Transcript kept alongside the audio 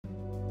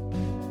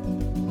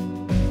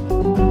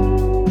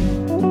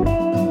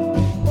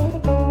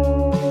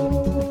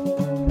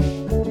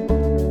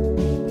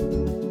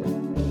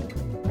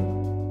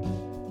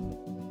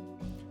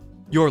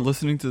You're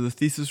listening to the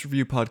Thesis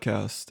Review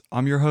Podcast.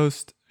 I'm your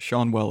host,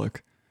 Sean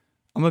Wellick.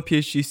 I'm a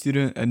PhD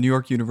student at New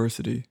York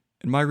University,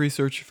 and my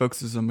research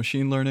focuses on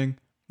machine learning,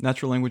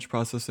 natural language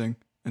processing,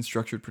 and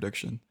structured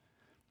prediction.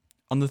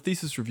 On the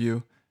Thesis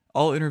Review,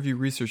 I'll interview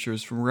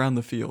researchers from around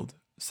the field,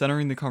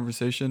 centering the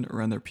conversation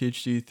around their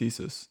PhD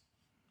thesis.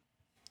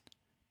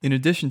 In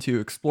addition to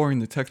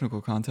exploring the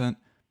technical content,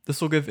 this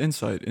will give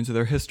insight into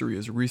their history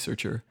as a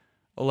researcher,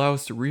 allow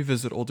us to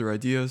revisit older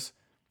ideas,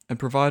 and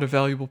provide a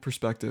valuable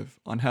perspective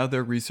on how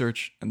their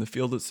research and the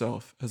field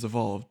itself has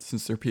evolved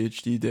since their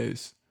PhD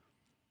days.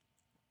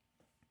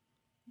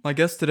 My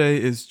guest today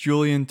is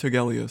Julian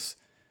Togelius,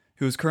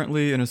 who is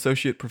currently an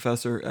associate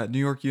professor at New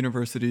York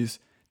University's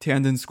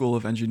Tandon School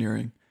of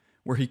Engineering,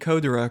 where he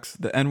co-directs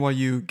the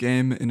NYU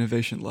Game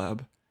Innovation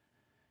Lab.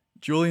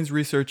 Julian's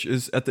research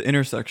is at the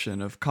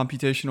intersection of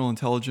computational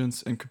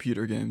intelligence and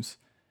computer games.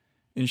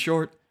 In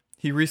short,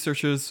 he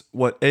researches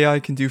what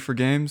AI can do for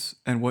games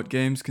and what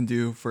games can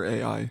do for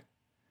AI.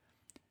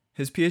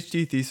 His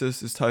PhD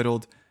thesis is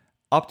titled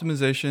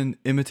Optimization,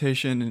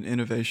 Imitation, and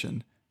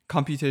Innovation,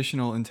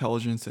 Computational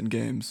Intelligence in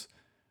Games,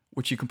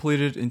 which he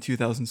completed in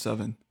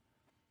 2007.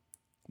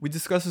 We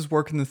discuss his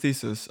work in the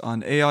thesis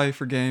on AI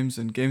for games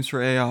and games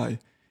for AI,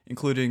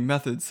 including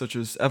methods such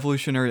as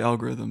evolutionary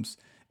algorithms,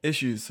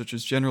 issues such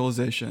as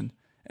generalization,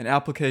 and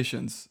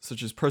applications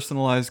such as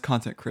personalized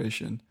content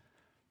creation.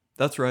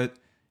 That's right,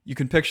 you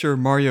can picture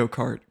Mario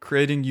Kart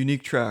creating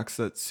unique tracks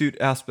that suit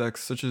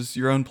aspects such as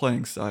your own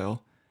playing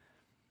style.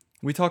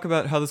 We talk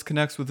about how this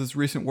connects with his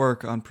recent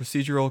work on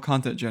procedural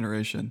content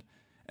generation,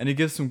 and he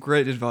gives some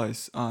great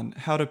advice on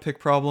how to pick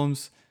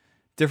problems,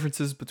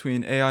 differences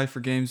between AI for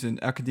games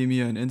in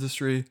academia and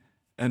industry,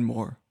 and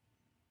more.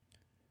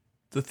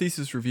 The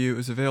Thesis Review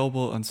is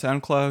available on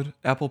SoundCloud,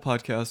 Apple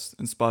Podcasts,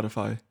 and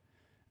Spotify.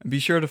 And be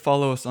sure to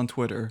follow us on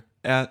Twitter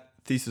at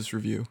Thesis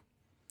Review.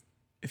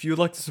 If you would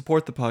like to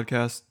support the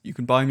podcast, you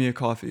can buy me a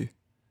coffee.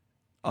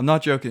 I'm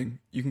not joking.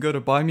 You can go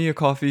to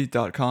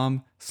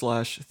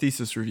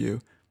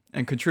buymeacoffee.com/thesisreview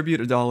and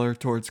contribute $1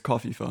 towards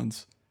coffee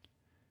funds.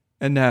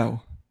 And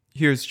now,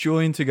 here's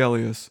Julian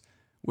Togelius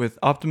with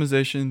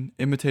Optimization,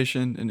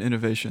 Imitation, and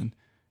Innovation,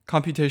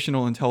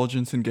 Computational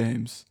Intelligence in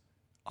Games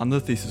on the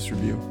Thesis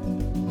Review.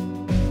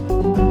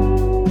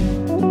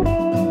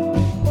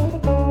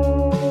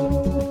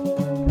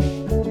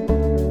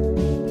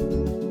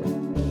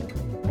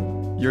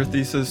 Your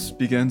thesis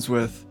begins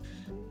with,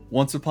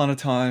 once upon a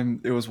time,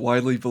 it was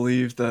widely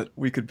believed that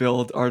we could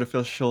build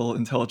artificial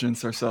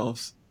intelligence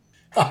ourselves.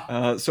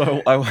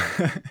 So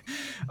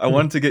I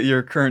wanted to get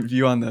your current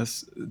view on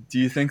this. Do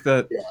you think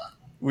that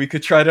we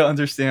could try to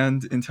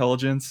understand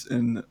intelligence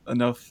in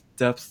enough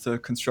depth to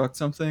construct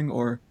something,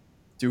 or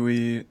do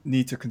we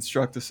need to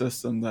construct a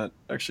system that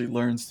actually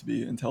learns to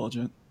be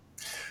intelligent?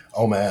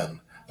 Oh,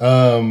 man.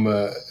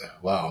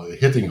 Wow,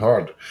 hitting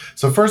hard.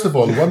 So first of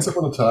all, Once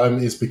Upon a Time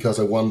is because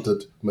I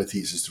wanted my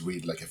thesis to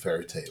read like a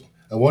fairy tale.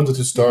 I wanted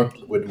to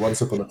start with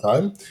Once Upon a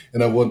Time,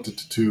 and I wanted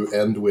to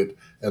end with,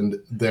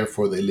 and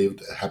therefore they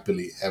lived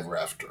happily ever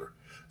after.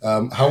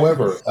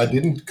 However, I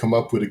didn't come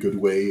up with a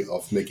good way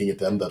of making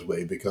it end that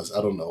way because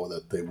I don't know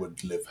that they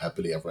would live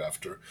happily ever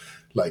after,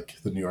 like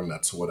the neural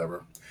nets or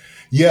whatever.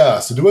 Yeah,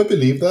 so do I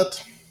believe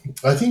that?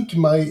 I think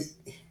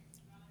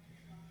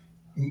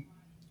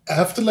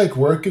after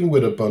working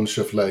with a bunch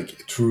of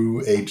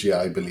true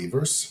AGI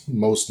believers,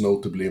 most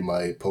notably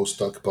my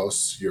postdoc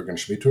boss Jürgen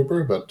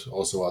Schmidhuber, but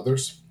also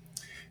others,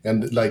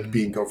 and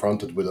being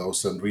confronted with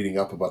those and reading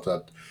up about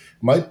that,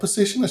 my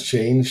position has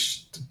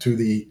changed to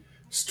the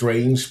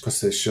strange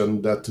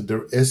position that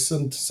there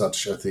isn't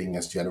such a thing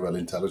as general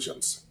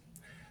intelligence.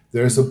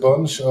 There's a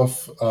bunch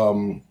of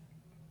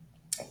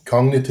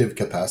cognitive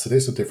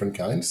capacities of different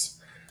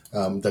kinds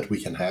that we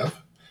can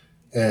have.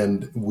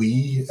 And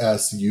we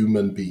as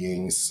human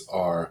beings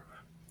are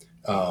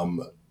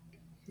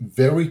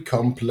very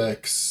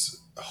complex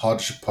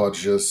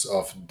hodgepodges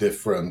of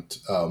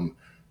different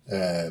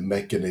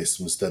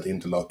mechanisms that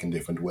interlock in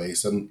different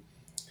ways. And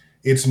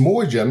it's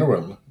more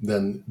general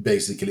than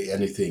basically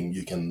anything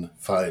you can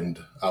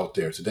find out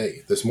there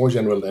today. There's more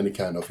general than any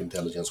kind of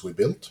intelligence we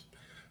built.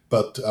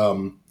 But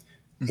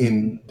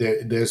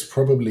there's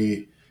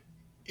probably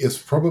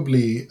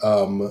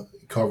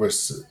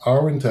covers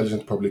our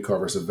intelligence probably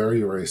covers a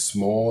very, very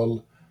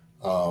small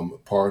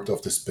part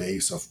of the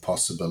space of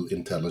possible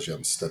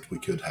intelligence that we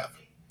could have.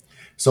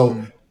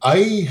 So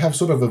I have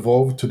sort of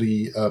evolved to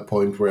the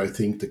point where I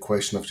think the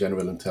question of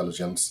general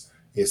intelligence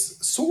is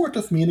sort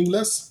of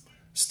meaningless.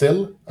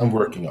 Still, I'm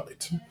working on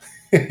it.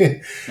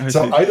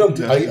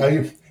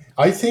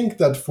 I think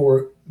that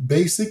for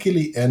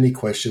basically any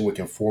question we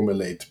can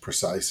formulate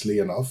precisely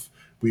enough,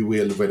 we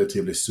will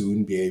relatively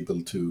soon be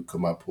able to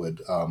come up with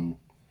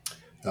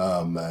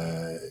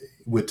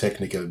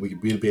technical. We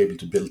will be able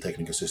to build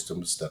technical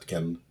systems that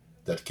can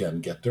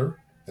get there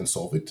and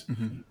solve it.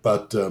 Mm-hmm.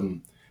 But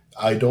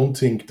I don't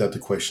think that the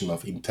question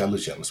of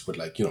intelligence with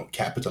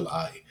capital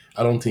I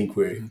don't think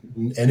we're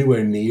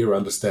anywhere near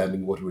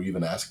understanding what we're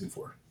even asking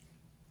for.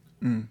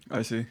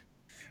 I see.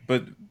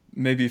 But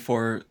maybe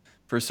for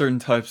certain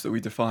types that we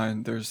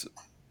define, there's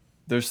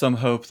there's some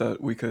hope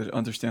that we could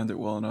understand it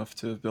well enough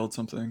to build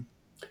something.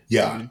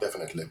 Yeah, Maybe.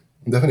 definitely,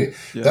 definitely.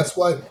 Yeah. That's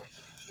why.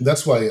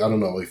 That's why I don't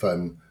know if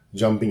I'm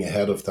jumping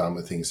ahead of time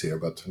with things here,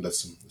 but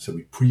let's so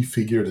we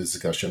prefigure the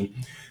discussion.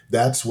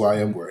 That's why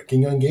I'm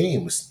working on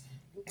games,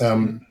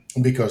 Mm.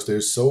 because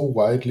they're so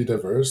widely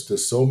diverse.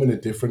 There's so many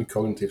different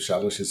cognitive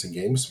challenges in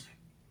games,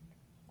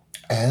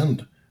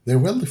 and they're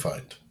well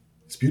defined.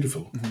 It's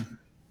beautiful. Hmm.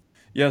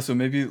 Yeah. So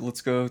maybe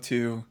let's go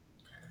to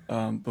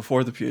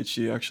before the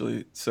PhD.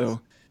 Actually,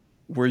 so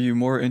were you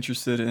more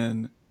interested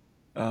in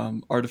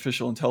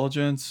artificial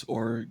intelligence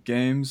or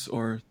games,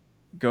 or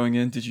going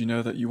in? Did you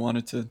know that you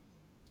wanted to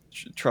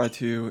try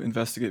to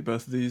investigate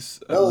both of these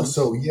at Well, once?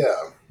 so yeah,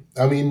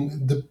 I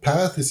mean, the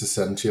path is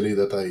essentially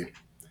that I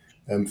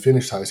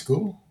finished high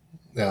school,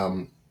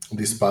 um, Hmm.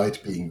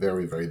 despite being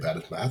very, very bad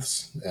at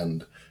maths,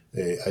 and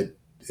I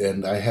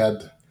I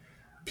had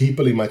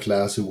people in my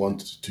class who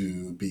wanted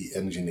to be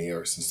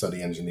engineers and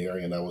study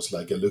engineering, and I was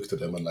like, I looked at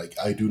them and like,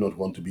 I do not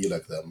want to be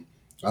like them.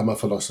 I'm a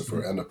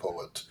philosopher and a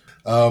poet.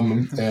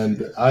 And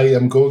I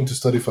am going to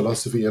study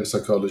philosophy and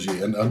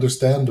psychology and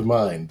understand the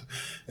mind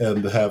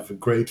and have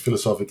great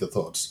philosophical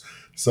thoughts.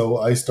 So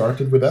I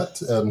started with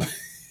that, and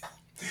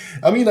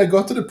I mean, I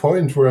got to the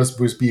point where I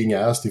was being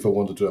asked if I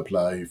wanted to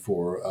apply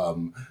for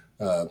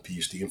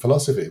PhD in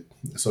philosophy.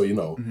 So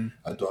Hmm.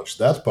 I dodged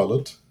that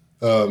bullet.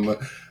 Um,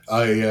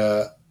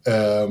 I,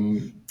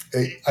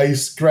 I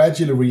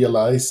gradually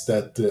realized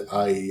that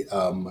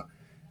um,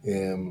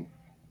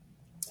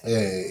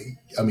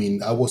 I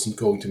mean, I wasn't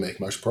going to make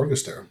much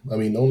progress there. I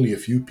mean, only a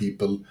few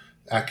people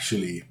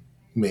actually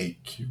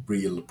make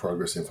real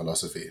progress in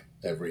philosophy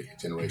every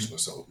generation or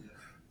Hmm. so.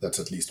 That's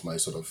at least my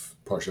sort of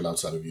partial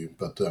outsider view.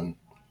 But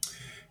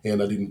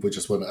and I didn't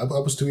just want. I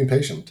was too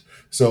impatient,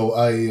 so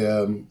I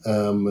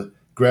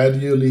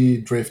gradually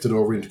drifted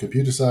over into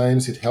computer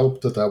science. It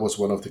helped that I was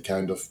one of the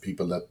kind of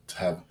people that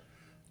have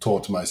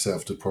taught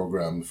myself to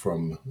program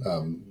from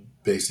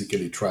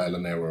basically trial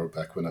and error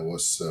back when I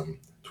was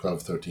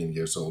 12, 13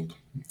 years old,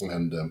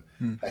 and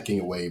hacking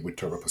away with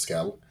Turbo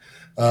Pascal.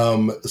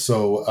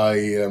 So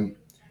I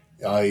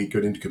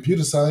got into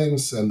computer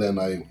science, and then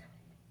I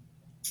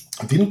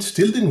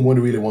didn't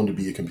really want to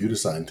be a computer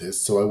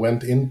scientist. So I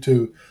went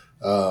into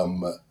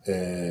um,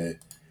 uh,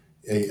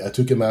 I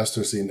took a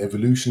master's in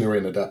evolutionary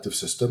and adaptive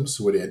systems,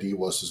 where the idea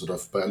was to sort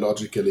of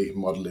biologically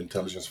model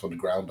intelligence from the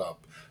ground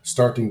up,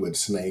 starting with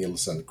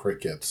snails and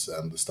crickets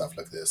and stuff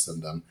like this,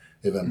 and then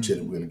Hmm.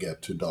 eventually we'll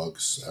get to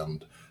dogs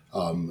and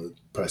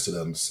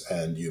presidents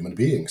and human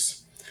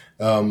beings.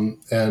 And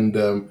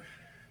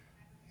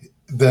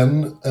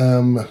then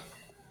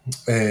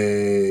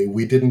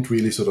we didn't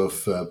really sort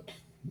of,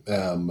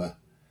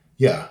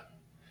 yeah,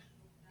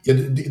 yeah,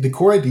 the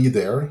core idea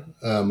there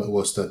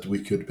was that we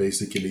could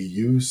basically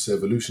use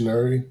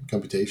evolutionary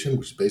computation,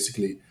 which is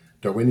basically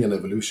Darwinian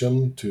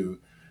evolution, to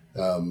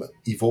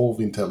evolve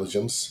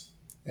intelligence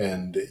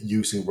and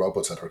using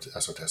robots as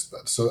our test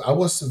bed. So I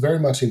was very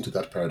much into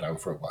that paradigm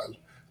for a while.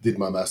 Did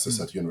my master's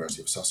Hmm. at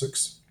University of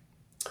Sussex,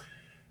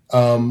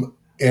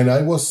 and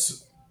I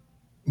was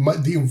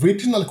the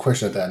original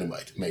question that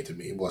animated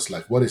me was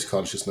like, what is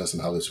consciousness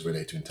and how does it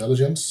relate to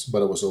intelligence?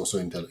 But I was also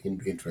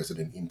interested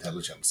in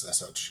intelligence as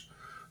such.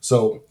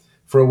 So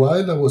for a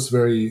while, I was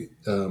very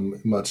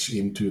much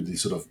into the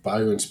sort of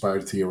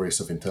bio-inspired theories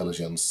of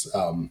intelligence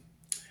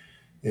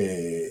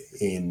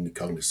in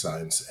cognitive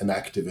science and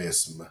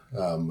activism,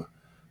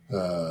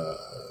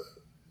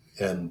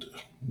 and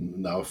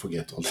now I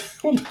forget all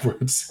the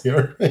words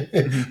here, Hmm. Yeah.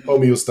 Yeah.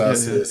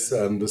 homeostasis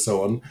and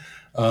so on.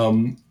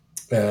 Um,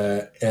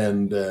 uh,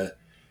 and, uh,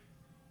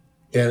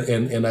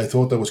 and I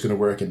thought that was going to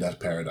work in that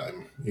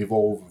paradigm,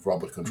 evolve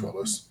robot Hmm.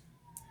 controllers.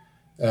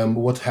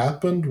 What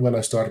happened when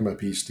I started my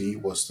PhD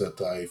was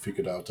that I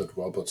figured out that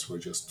robots were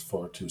just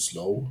far too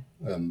slow.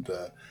 And,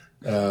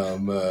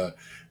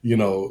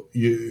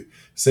 you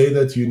say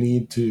that you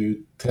need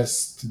to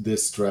test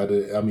this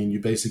strategy. I mean, you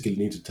basically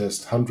need to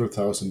test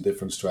 100,000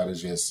 different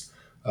strategies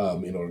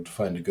in order to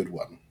find a good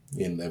one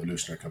in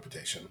evolutionary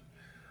computation.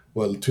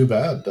 Well, too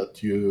bad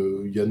that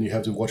you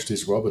have to watch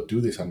this robot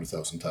do this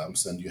 100,000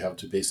 times, and you have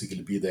to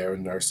basically be there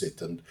and nurse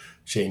it and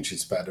change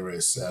its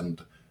batteries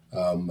and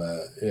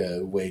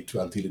wait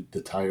until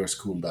the tires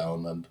cool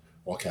down and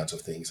all kinds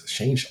of things.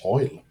 Change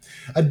oil.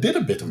 I did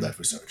a bit of Hmm. that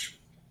research.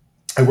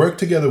 I worked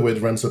together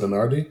with Renzo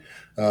Donardi,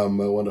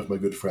 one of my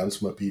good friends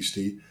from my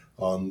PhD,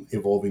 on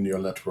evolving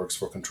neural networks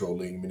for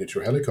controlling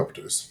miniature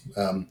helicopters.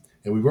 And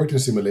we worked in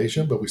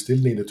simulation, but we still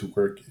needed to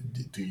work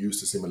to use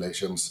the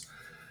simulations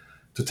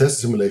to test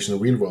the simulation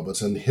of real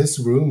robots, and his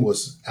room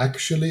was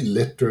actually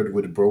littered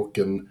with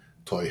broken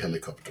toy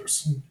helicopters,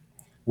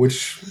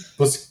 which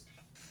was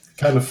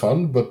kind of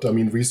fun. But I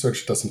mean,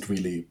 research doesn't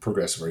really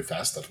progress very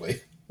fast that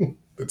way.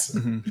 it's,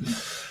 Hmm.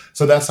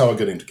 so that's how I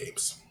got into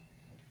games.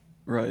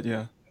 Right.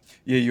 Yeah.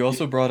 Yeah. You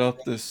also brought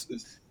up this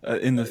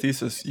in the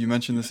thesis. You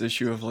mentioned this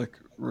issue of like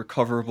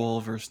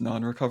recoverable versus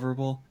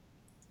non-recoverable.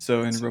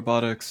 So in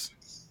robotics,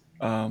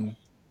 um,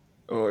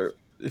 or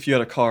if you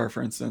had a car,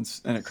 for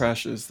instance, and it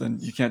crashes, then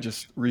you can't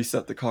just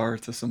reset the car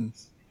to some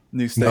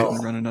new state No,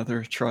 and run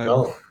another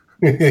trial. no.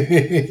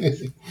 Yeah.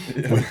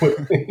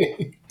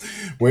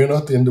 We're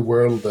not in the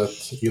world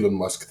that Elon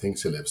Musk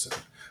thinks he lives in.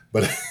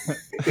 But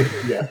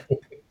yeah,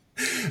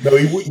 no,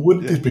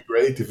 wouldn't Yeah. it be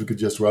great if we could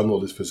just run all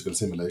this physical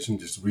simulation,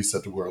 just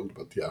reset the world?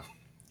 But yeah.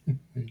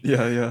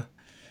 Yeah, yeah.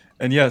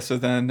 And yeah, so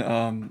then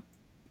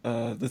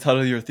the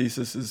title of your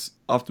thesis is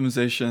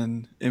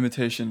Optimization,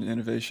 Imitation,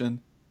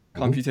 Innovation,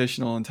 Mhm.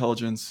 Computational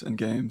Intelligence in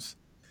Games.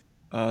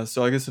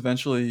 So I guess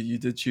eventually you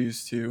did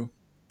choose to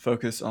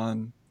focus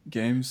on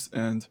games,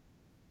 and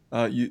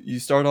you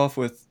start off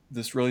with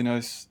this really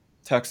nice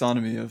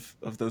taxonomy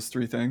of those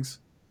three things,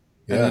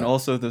 and then Yeah.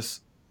 also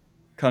this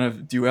kind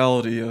of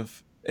duality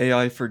of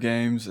AI for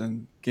games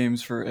and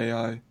games for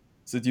AI.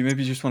 So do you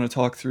maybe just want to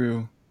talk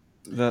through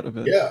that a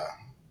bit? Yeah.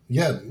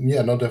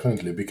 Yeah, no,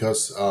 definitely.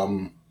 Because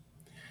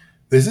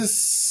this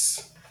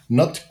is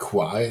not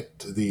quite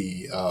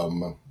the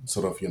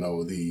sort of,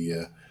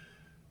 the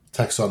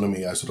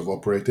taxonomy I sort of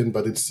operate in,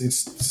 but it's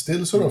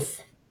still sort Mm, of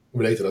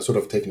related. I sort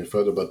of taken it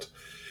further, but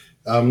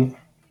um,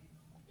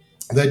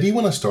 the idea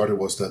when I started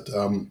was that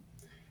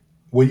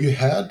when you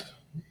had,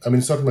 I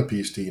mean, started my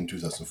PhD in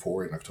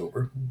 2004 in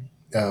October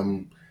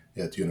um,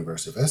 at the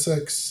University of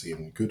Essex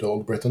in good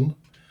old Britain.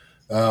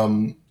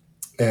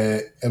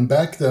 And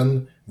back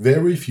then,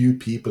 very few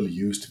people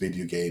used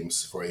video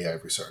games for AI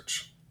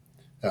research.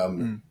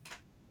 mm,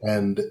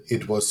 And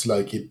it was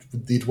like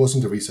it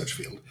wasn't a research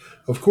field.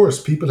 Of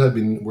course, people had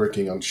been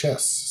working on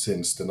chess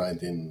since the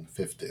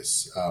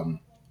 1950s,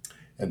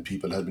 and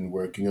people had been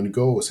working on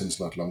Go since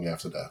not long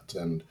after that.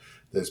 And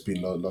there's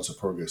been lots of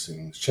progress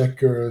in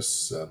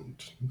checkers and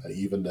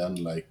even then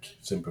like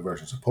simple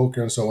versions of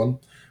poker and so on.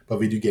 But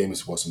video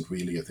games wasn't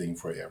really a thing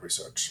for AI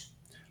research.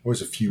 There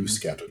was a few mhm,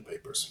 scattered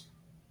papers.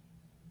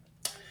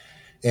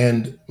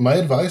 And my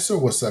advisor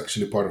was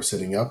actually part of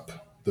setting up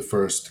the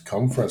first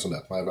conference on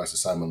that. My advisor,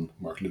 Simon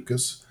Mark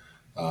Lucas,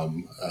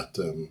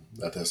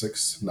 at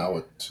Essex, now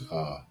at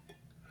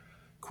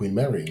Queen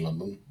Mary in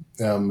London,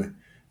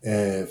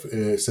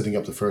 setting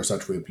up the first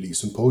IEEE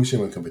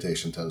symposium on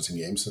computation intelligence in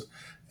games.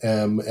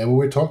 And we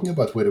were talking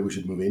about whether we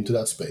should move into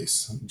that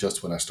space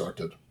just when I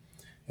started.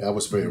 I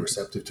was very mhm.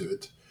 receptive to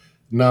it.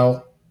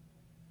 Now,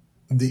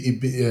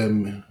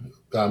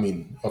 I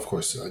mean, of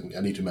course,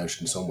 I need to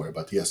mention somewhere,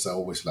 but yes, I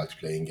always liked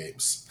playing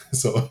games.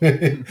 So,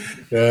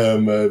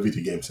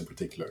 video games in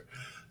particular.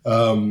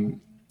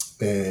 Um,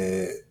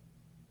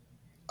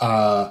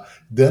 uh,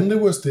 then there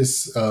was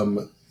this,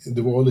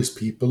 there were all these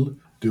people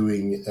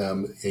doing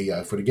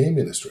AI for the game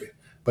industry.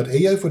 But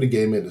AI for the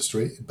game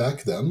industry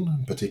back then,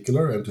 in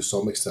particular, and to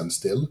some extent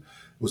still,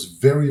 was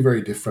very,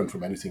 very different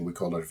from anything we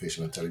call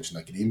artificial intelligence in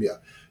academia.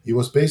 It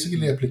was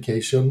basically Mm,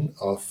 application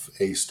of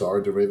A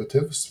star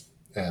derivatives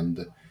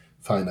and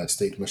finite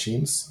state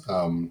machines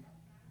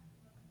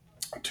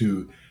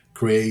to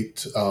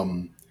create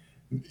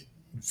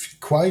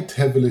quite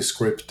heavily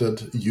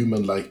scripted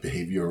human-like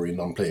behavior in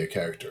non-player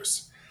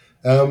characters.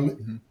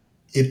 mhm.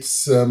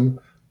 It's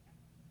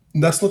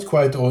That's not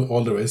quite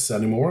all there is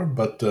anymore,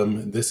 but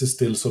this is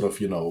still sort of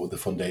the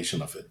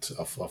foundation of it,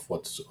 of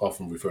what's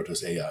often referred to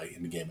as AI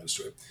in the game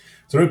industry.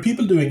 So there are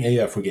people doing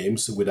AI for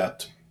games um, with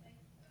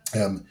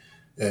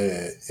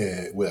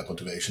that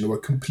motivation who are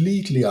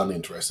completely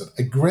uninterested,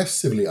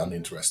 aggressively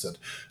uninterested,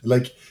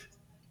 like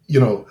you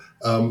know,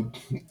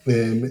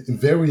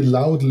 very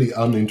loudly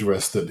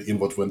uninterested in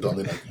what went on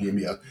in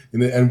academia,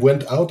 and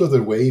went out of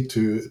their way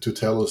to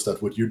tell us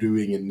that what you're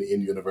doing in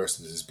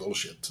universities is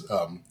bullshit.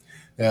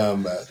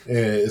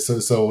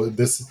 So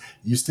this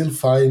you still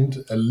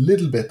find a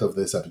little bit of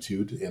this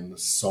attitude in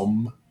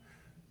some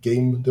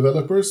game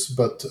developers,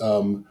 but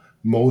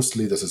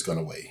mostly this has gone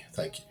away.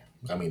 Thank you.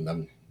 I mean,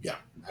 I'm yeah,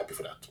 happy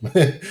for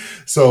that.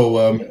 so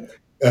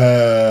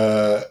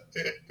uh,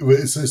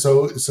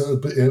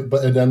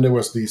 but then there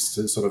was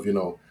these sort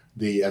of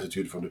the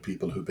attitude from the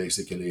people who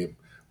basically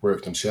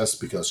worked on chess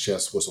because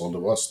chess was all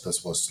there was.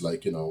 This was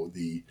like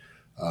the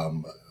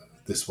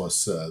this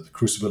was the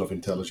crucible of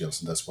intelligence,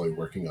 and that's why we're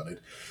working on it.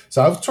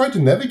 So I've tried to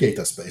navigate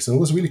that space, and it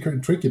was really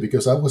tricky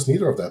because I was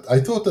neither of that. I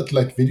thought that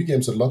like video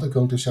games had a lot of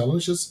cognitive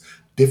challenges,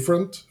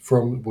 different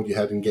from what you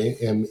had in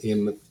game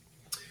in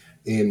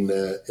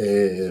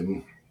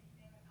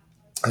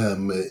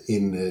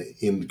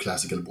in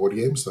classical board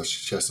games, such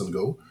as chess and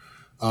Go,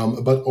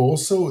 but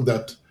also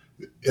that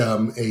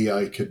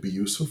AI could be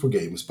useful for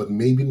games, but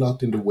maybe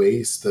not in the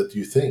ways that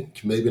you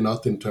think. Maybe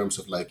not in terms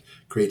of like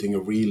creating a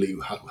really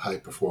high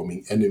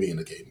performing enemy in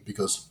a game,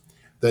 because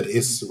that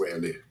is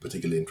rarely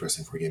particularly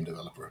interesting for a game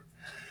developer.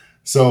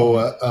 So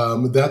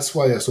Mhm. that's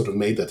why I sort of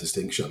made that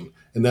distinction.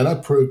 And then I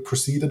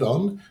proceeded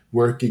on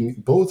working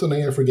both on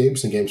AI for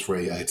games and games for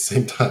AI at the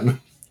same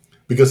time,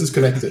 because it's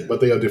connected,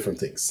 but they are different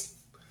things.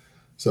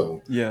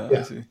 So Yeah, I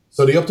yeah. see.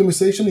 So the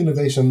optimization,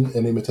 innovation,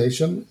 and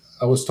imitation.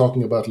 I was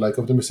talking about like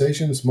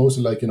optimization is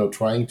mostly like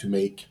trying to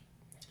make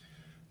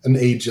an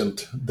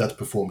agent that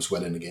performs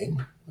well in a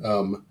game.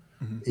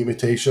 Mhm.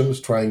 Imitation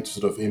is trying to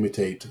sort of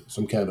imitate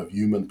some kind of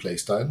human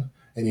playstyle,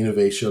 and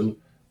innovation,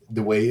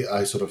 the way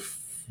I sort of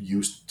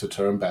used the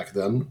term back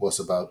then was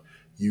about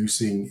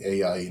using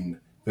AI in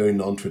very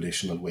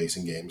non-traditional ways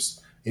in games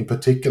in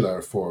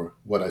particular for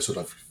what I sort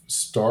of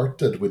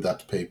started with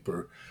that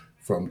paper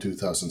from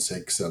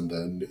 2006 and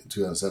then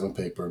 2007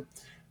 paper,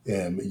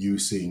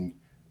 using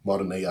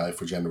modern AI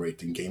for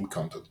generating game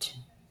content.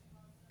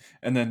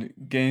 And then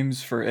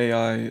games for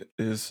AI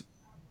is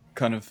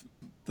kind of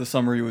the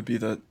summary would be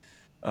that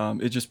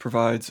it just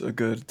provides a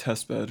good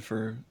test bed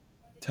for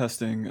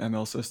testing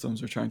ML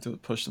systems or trying to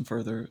push them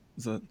further.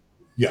 Is that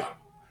Yeah,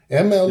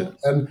 yeah? ML,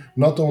 and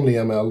not only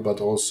ML, but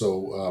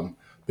also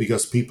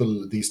because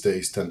people these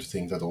days tend to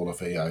think that all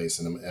of AI is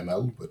an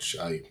ML,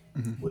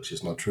 Hmm. which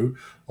is not true.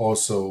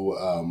 Also,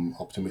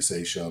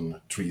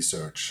 optimization, tree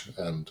search,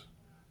 and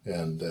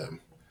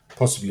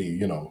possibly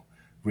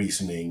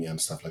reasoning and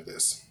stuff like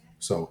this.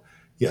 So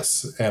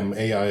yes,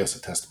 AI as a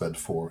testbed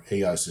for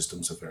AI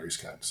systems of various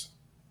kinds.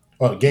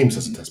 Well, games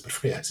as a testbed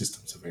for AI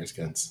systems of various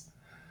kinds.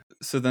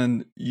 So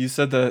then you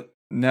said that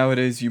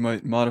nowadays you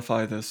might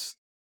modify this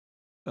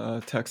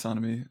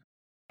taxonomy.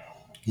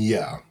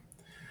 Yeah,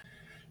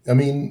 I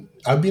mean,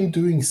 I've been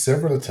doing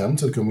several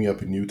attempts at coming up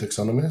with new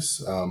taxonomies.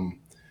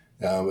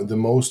 The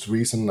most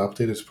recent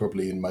update is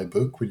probably in my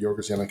book with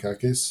Yorgos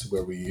Yanakakis,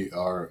 where we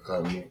are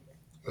um,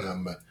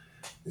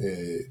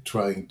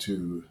 trying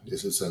to.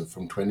 This is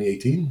from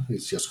 2018.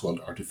 It's just called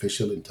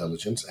Artificial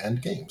Intelligence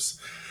and Games.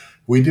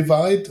 We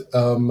divide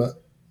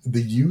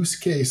the use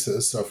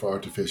cases of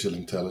artificial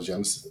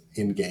intelligence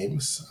in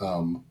games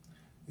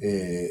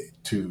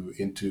to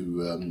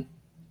into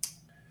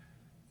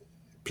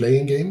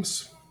playing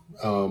games,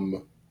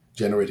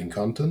 generating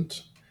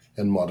content,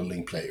 and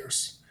modeling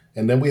players.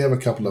 And then we have a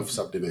couple of Mhm.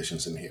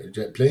 subdivisions in here.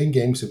 Playing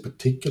games in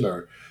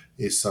particular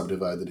is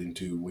subdivided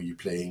into where you're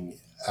playing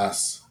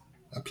as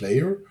a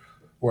player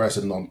or as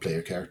a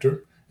non-player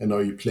character, and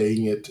are you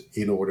playing it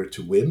in order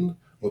to win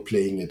or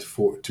playing it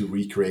for to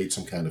recreate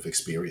some kind of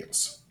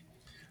experience.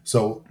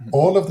 So Mhm.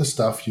 all of the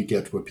stuff you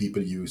get where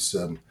people use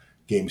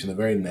games in a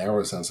very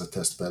narrow sense of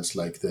test beds,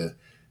 like the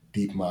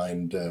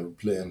DeepMind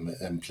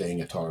and playing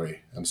Atari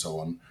and so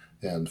on,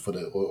 and for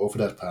the or for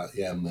that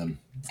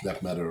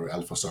that matter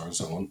AlphaStar and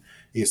so on,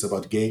 is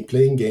about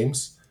playing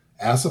games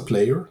as a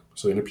player,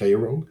 so in a player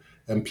role,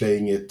 and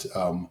playing it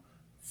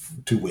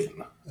to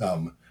win.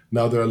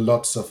 Now there are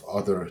lots of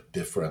other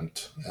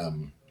different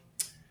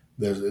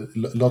there's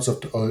lots of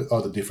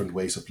other different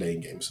ways of playing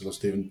games,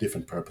 lots of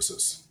different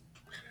purposes.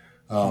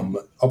 Mhm.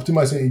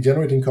 Optimizing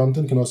generating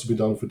content can also be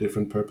done for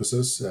different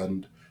purposes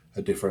and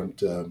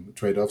different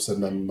trade-offs,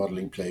 and then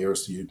modeling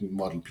players. You can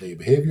model player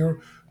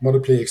behavior, model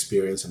player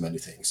experience, and many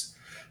things.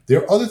 There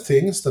are other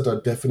things that are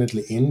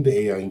definitely in the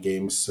AI in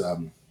games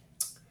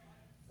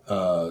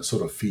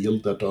sort of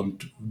field that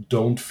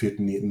don't fit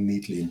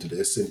neatly into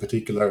this. In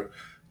particular,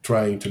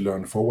 trying to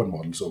learn forward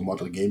models or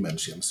model game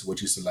engines,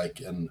 which is like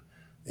a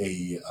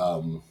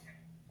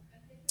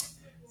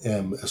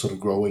a sort of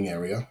growing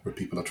area where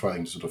people are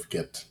trying to sort of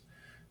get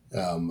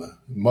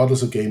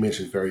models of game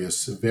engines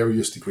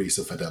various degrees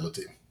of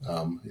fidelity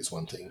is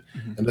one thing,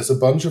 Mhm. and there's a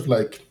bunch of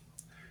like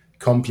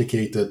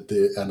complicated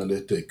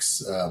analytics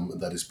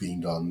that is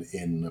being done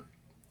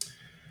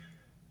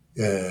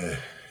uh,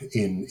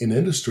 in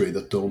industry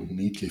that don't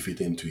neatly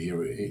fit into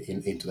here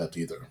into that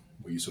either.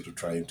 Where you're sort of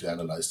trying to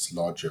analyze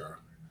larger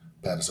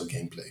patterns of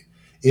gameplay.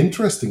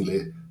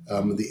 Interestingly,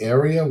 the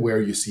area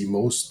where you see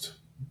most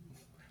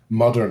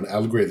modern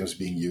algorithms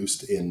being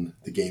used in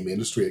the game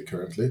industry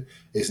currently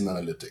is in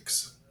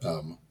analytics,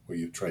 where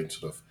you're trying to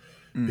sort of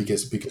Mm.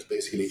 because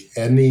basically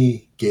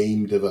any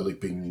game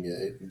developing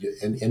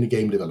any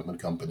game development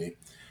company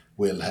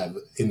will have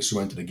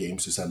instrumented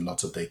games to send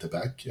lots of data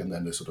back, and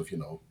then they're sort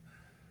of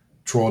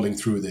trawling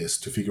through this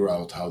to figure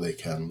out how they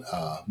can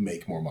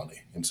make more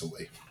money in some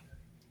way.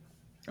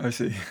 I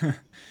see.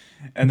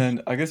 And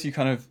then I guess you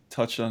kind of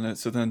touched on it.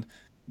 So then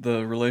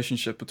the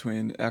relationship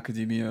between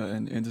academia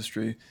and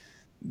industry,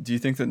 do you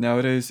think that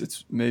nowadays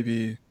it's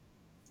maybe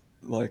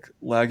like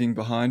lagging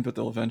behind, but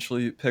they'll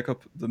eventually pick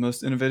up the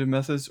most innovative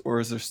methods, or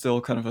is there still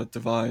kind of a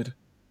divide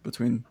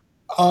between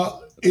the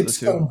It's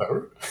two? gotten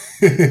better.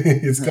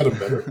 It's gotten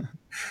better.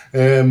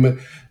 Um,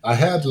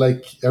 I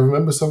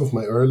remember some of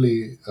my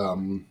early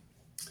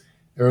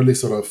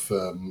sort of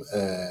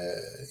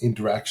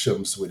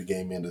interactions with the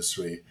game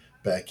industry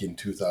back in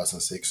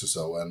 2006 or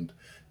so, and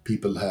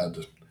people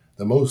had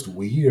the most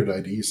weird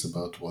ideas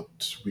about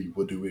what we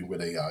were doing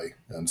with AI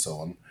and so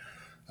on.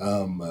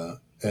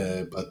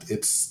 But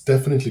it's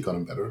definitely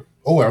gotten better.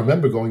 Oh, I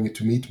remember going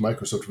to meet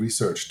Microsoft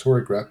Research,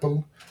 Tori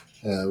Grapple,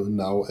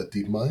 now at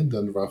DeepMind,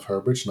 and Ralph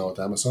Herbert, now at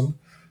Amazon,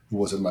 who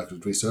was at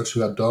Microsoft Research,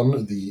 who had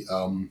done the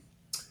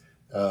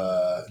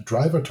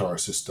Drivatar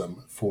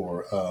system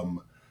for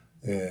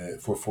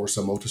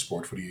Forza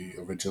Motorsport for the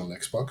original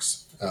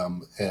Xbox,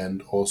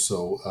 and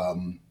also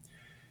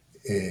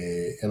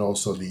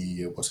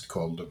the what's it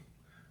called?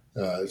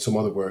 Some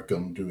other work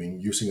on doing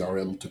using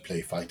RL to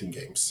play fighting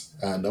games,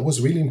 and I was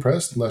really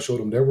impressed. And I showed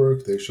them their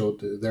work. They showed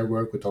their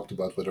work. We talked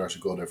about whether I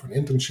should go there for an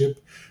internship,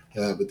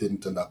 but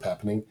didn't end up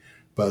happening.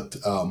 But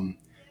and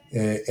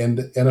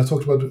I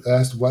talked about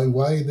asked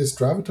why this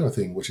Dravatar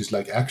thing, which is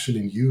like actually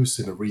in use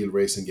in a real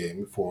racing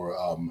game for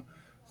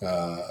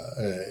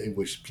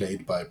which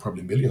played by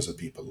probably millions of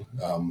people.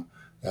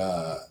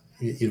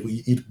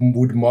 It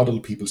would model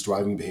people's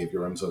driving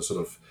behavior, and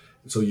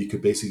so you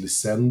could basically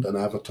send an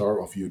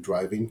avatar of you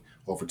driving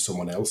over to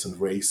someone else and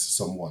race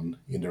someone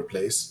in their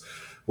place.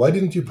 Why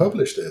didn't you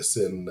publish this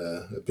in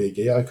a big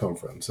AI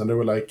conference? And they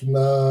were like,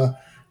 nah,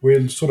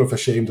 we're sort of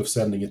ashamed of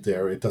sending it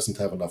there. It doesn't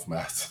have enough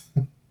math.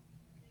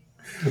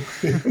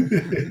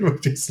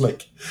 Which is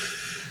like,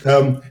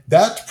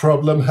 that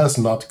problem has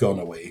not gone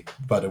away,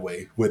 by the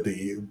way, with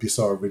the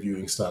bizarre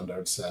reviewing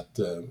standards at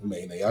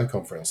main AI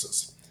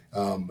conferences.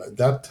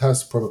 That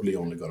has probably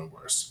only gotten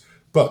worse.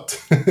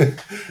 But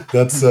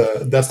that's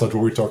not what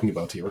we're talking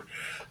about here.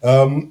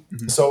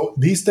 Mhm. So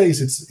these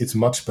days it's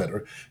much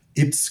better.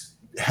 It's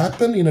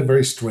happened in a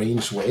very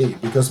strange way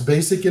because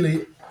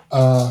basically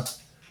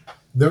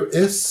there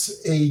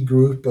is a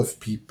group of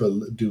people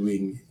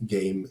doing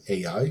game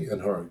AI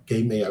and are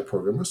game AI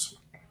programmers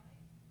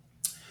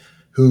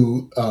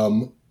who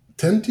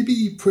tend to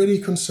be pretty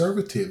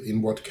conservative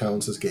in what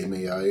counts as game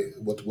AI,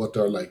 what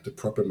are like the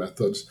proper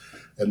methods,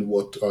 and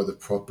what are the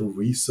proper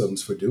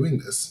reasons for doing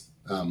this.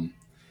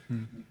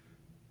 Mhm.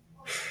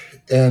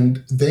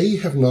 And they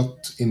have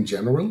not, in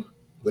general,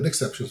 with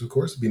exceptions, of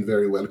course, been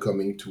very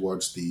welcoming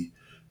towards the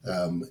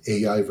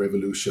AI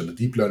revolution, the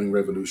deep learning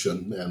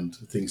revolution, and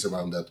things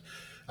around that.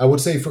 I would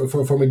say,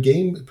 from a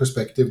game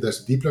perspective,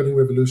 there's a deep learning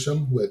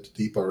revolution with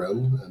deep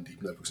RL and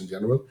deep networks in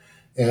general.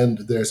 And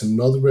there's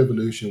another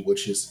revolution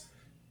which is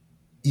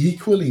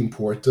equally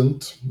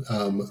important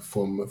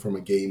from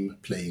a game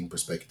playing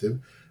perspective,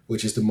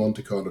 which is the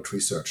Monte Carlo tree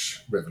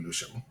search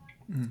revolution,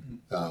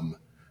 Mhm.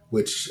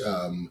 which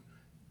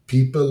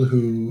people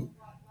who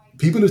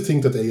people who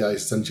think that AI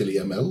is essentially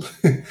ML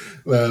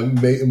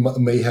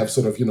may have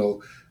sort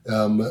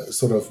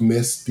of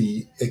missed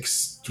the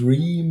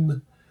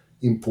extreme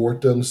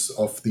importance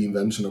of the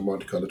invention of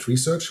Monte Carlo tree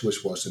search,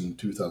 which was in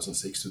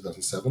 2006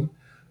 2007,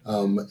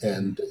 Mhm.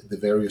 and the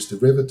various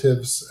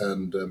derivatives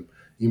and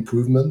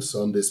improvements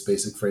on this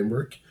basic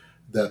framework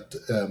that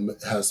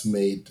has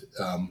made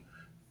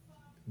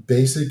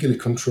basically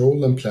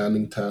control and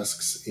planning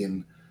tasks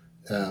in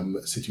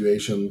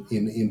situation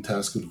in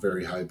tasks with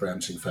very high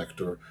branching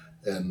factor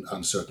and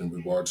uncertain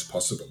rewards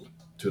possible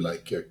to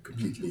like a Mhm.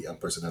 completely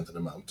unprecedented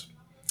amount.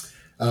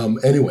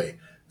 Anyway,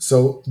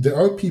 so there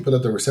are people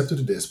that are receptive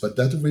to this, but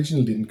that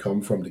originally didn't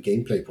come from the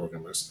gameplay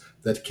programmers.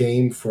 That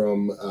came from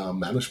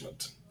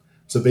management.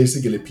 So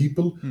basically,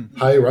 people Mhm.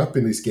 higher up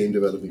in these game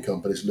development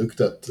companies looked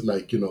at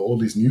all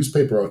these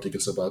newspaper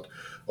articles about,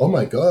 oh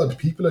my god,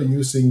 people are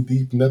using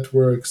deep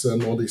networks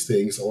and all these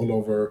things all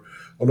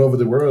over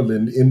the world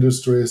in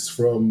industries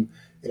from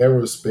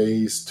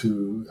aerospace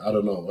to I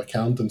don't know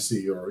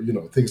accountancy or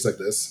things like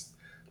this.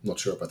 I'm not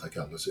sure about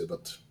accountancy,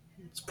 but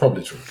it's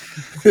probably true.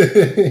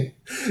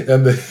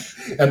 and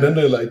and then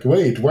they're like,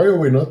 wait, why are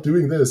we not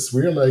doing this?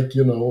 We're like,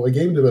 a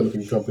game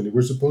developing company.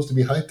 We're supposed to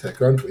be high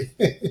tech, aren't we?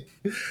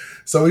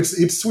 So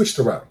it's switched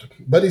around,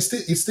 but it's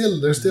still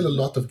there's still a Mhm.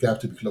 lot of gap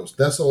to be closed.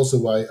 That's also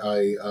why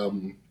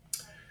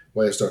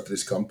I started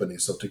this company.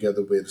 So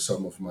together with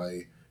some of my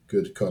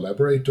good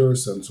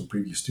collaborators and some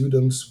previous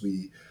students,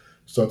 we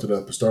started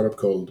up a startup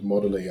called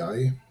Model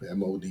AI,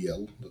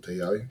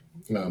 MODL.ai,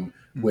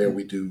 where Mhm.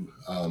 we do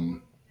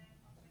um,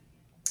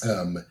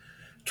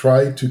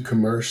 try to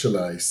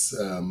commercialize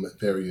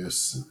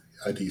various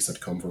ideas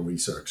that come from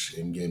research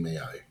in game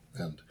AI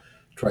and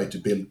try to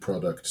build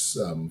products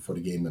for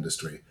the game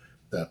industry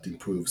that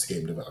improves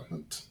game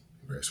development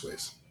in various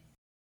ways.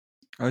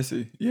 I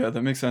see. Yeah,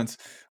 that makes sense.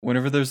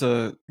 Whenever there's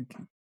a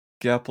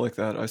gap like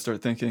that, I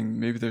start thinking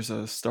maybe there's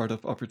a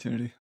startup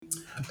opportunity.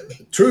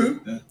 True,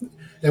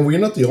 and we're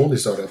not the only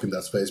startup in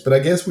that space, but I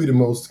guess we're the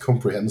most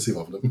comprehensive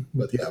of them.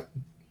 But yeah,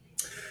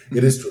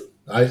 it Mhm. is true.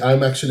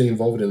 I'm actually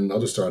involved in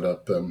another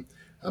startup.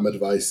 I'm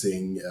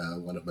advising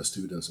one of my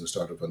students in a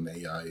startup on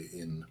AI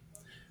in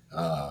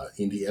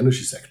the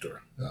energy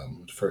sector,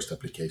 first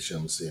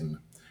applications in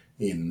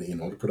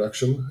oil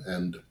production,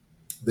 and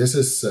this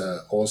is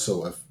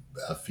also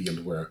a field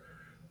where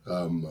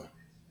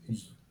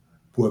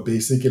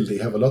basically they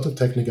have a lot of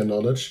technical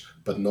knowledge,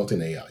 but not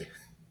in AI.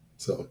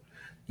 So,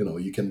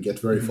 you can get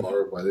very Mhm.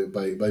 far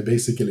by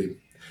basically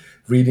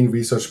reading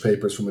research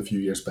papers from a few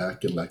years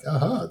back and like,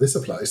 aha, this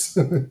applies.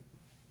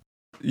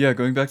 Yeah,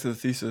 going back to the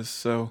thesis.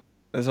 So,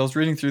 as I was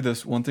reading through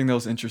this, one thing that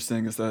was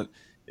interesting is that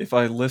if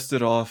I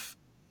listed off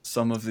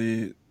some of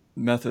the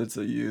methods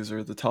that you use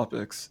or the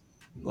topics,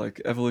 like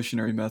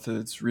evolutionary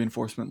methods,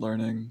 reinforcement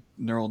learning,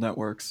 neural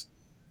networks,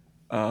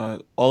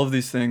 all of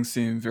these things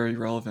seem very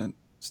relevant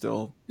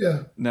still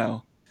Yeah.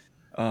 now.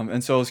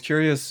 And so I was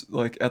curious,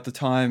 like at the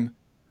time,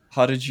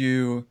 how did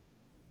you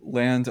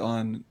land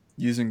on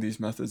using these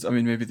methods? I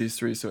mean, maybe these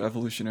three, so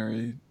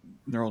evolutionary,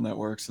 neural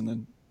networks, and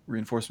then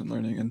reinforcement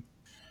learning. And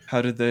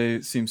how did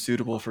they seem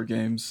suitable for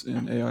games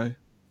in AI?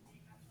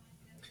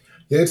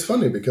 Yeah, it's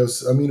funny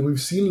because I mean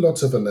we've seen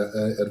lots of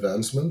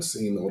advancements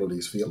in all of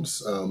these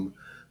fields,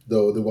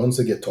 though the ones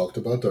that get talked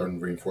about are in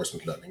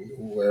reinforcement learning.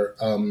 Where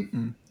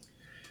Mm,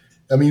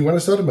 I mean, when I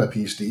started my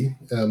PhD,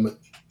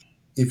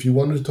 if you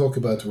want to talk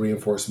about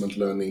reinforcement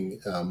learning,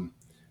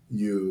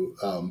 you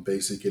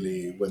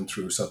basically went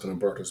through Sutton and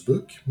Bartlett's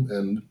book,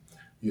 and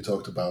you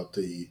talked about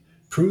the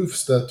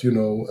proofs that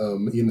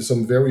in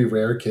some very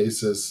rare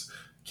cases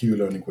Q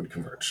learning would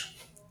converge,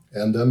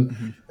 and then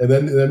Hmm.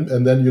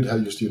 and then you'd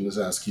have your students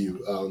ask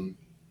you,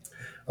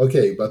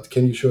 okay, but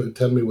can you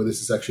tell me where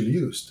this is actually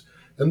used?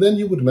 And then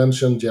you would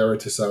mention Jared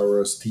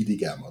Tesauro's TD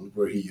Gammon,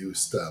 where he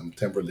used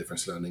temporal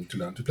difference learning to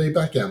learn to play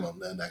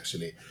backgammon, and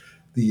actually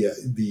the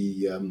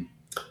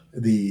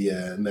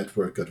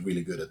network got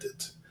really good at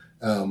it.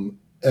 And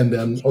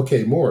then,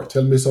 okay, more.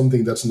 Tell me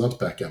something that's not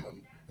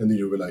backgammon. And then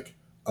you were like,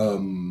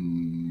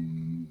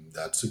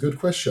 that's a good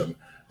question.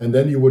 And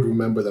then you would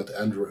remember that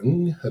Andrew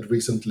Ng had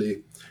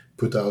recently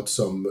put out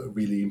some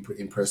really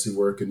impressive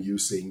work in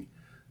using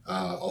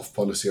off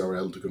policy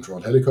RL to control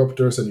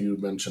helicopters, and you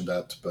mentioned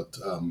that, but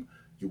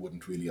you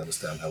wouldn't really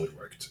understand how it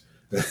worked.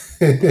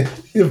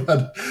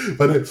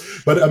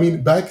 but I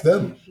mean, back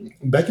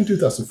in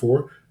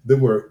 2004, there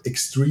were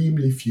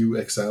extremely few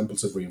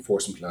examples of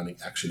reinforcement learning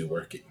actually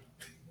working.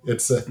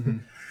 It's Hmm.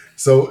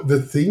 so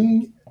the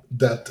thing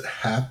that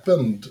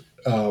happened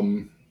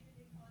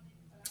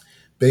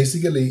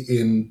basically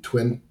in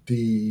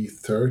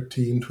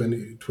 2013,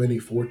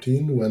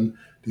 2014, when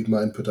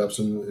DeepMind put up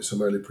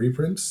some early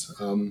preprints,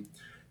 and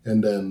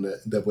then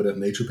that with a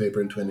Nature paper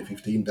in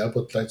 2015, that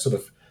was like sort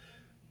of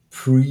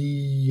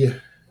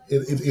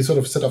it sort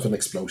of set off an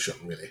explosion,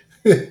 really.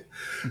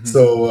 Hmm.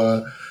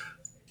 So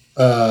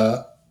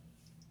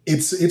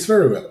it's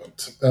very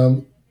relevant.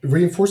 The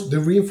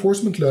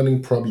reinforcement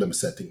learning problem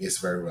setting is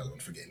very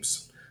relevant for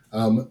games.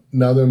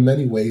 Now there are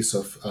many ways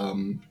of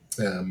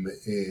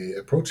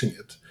approaching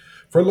it.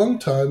 For a long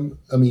time,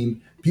 I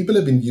mean, people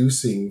have been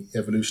using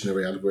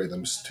evolutionary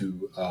algorithms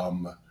to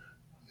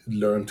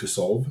learn to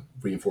solve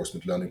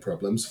reinforcement learning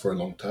problems for a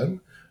long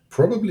time,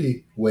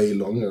 probably way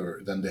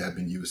longer than they have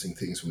been using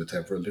things from the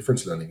temporal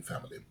difference learning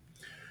family.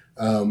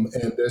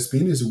 And there's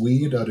been this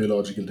weird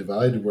ideological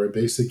divide where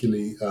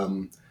basically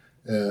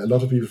a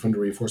lot of people from the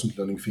reinforcement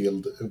learning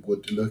field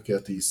would look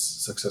at these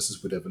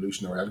successes with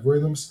evolutionary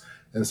algorithms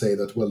and say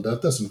that, well,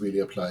 that doesn't really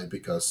apply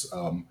because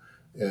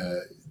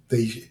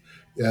they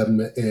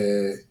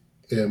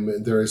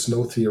there is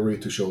no theory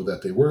to show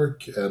that they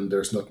work, and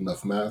there's not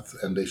enough math,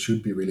 and they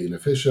should be really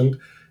inefficient.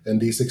 And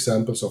these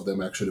examples of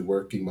them actually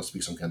working must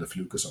be some kind of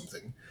fluke or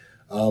something.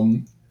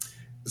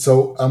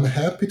 So I'm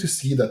happy to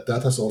see that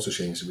that has also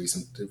changed in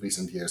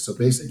recent years. So Hmm.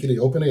 basically,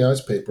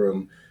 OpenAI's paper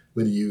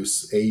will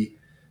use a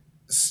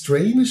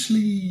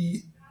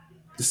strangely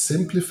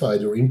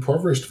simplified or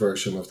impoverished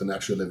version of the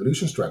natural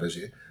evolution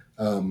strategy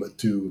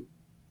to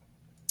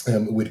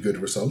with good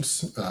results,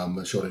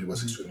 showed that it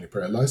was Hmm. extremely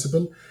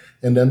parallelizable.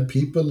 And then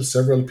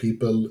several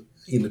people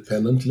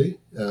independently,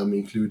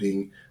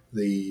 including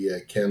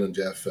the Ken and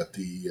Jeff at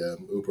the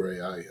Uber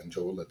AI and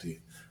Joel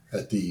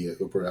at the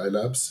Uber AI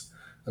labs,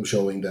 I'm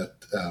showing that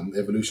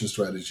evolution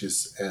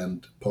strategies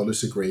and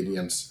policy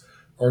gradients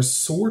are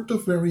sort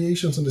of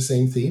variations on the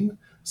same theme.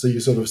 So you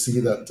sort of see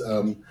Hmm. that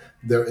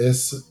there is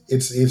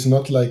it's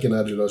not like an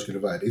ideological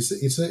divide.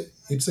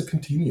 It's a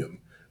continuum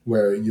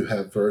where you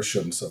have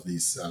versions of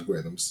these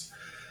algorithms.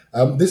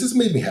 This has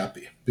made me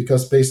happy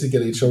because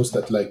basically it Hmm. shows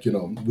that, like,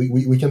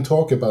 we can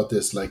talk about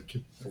this like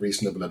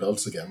reasonable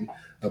adults again,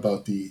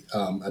 about the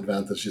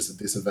advantages and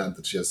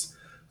disadvantages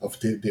of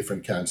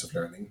different kinds of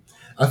learning.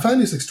 I find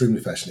this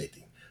extremely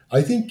fascinating.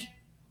 I think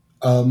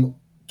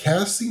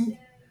casting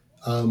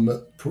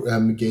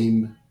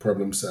game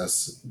problems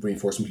as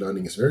reinforcement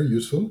learning is very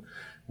useful.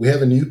 We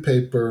have a new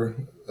paper,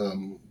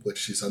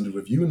 which is under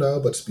review now,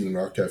 but it's been in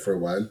archive for a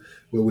while,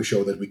 where we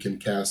show that we can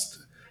cast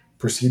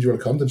procedural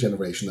content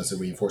generation as a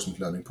reinforcement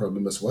learning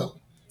problem as well,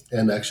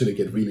 and actually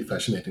get Hmm. really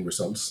fascinating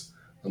results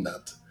on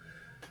that.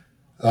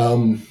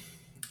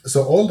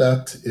 So all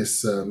that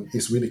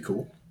is really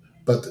cool,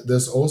 but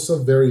there's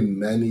also very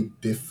many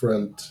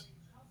different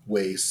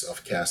ways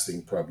of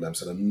casting problems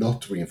that are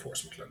not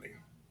reinforcement learning.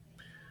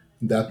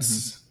 Hmm.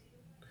 That's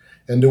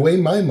And the way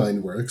my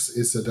mind works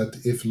is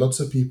that if lots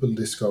of people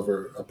discover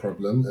a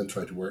problem and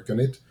try to work on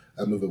it,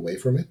 I move away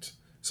from it.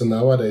 So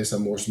nowadays,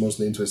 I'm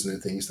mostly interested in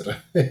things that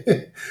are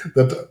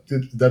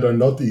that are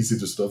not easy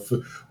to stuff,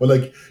 or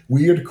like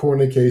weird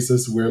corner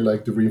cases where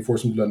like the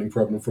reinforcement learning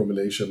problem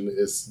formulation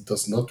is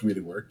does not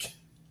really work,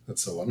 and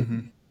so on. Hmm.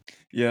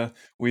 Yeah,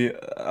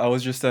 I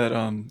was just at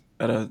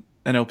a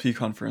NLP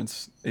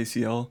conference,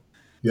 ACL,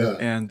 Yeah,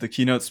 and the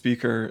keynote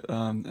speaker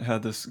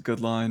had this good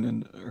line, and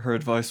her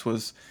advice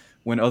was,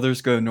 "When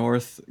others go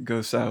north,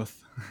 go south."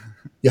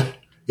 yeah,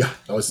 yeah.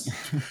 That was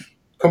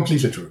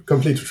completely true.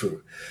 Completely true.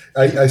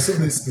 I saw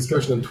this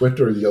discussion on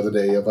Twitter the other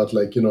day about,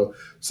 like,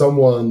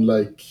 someone,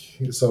 like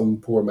some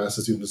poor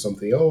master student or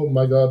something. Oh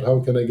my God, how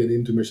can I get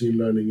into machine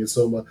learning? It's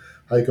so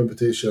high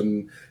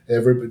competition.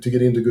 To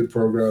get into a good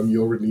program,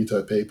 you already need to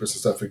have papers and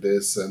stuff like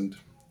this. And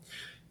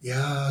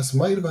yeah, so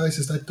my advice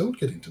is that don't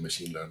get into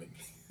machine learning.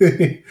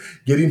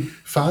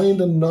 Find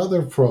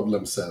another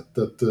problem set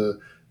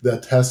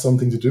that has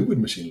something to do with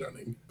machine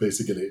learning,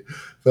 basically.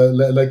 But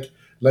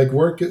like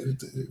work.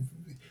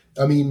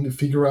 I mean,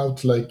 figure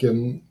out like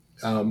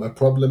a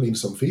problem in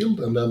some field,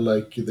 and then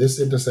like this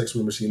intersects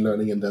with machine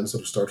learning, and then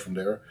sort of start from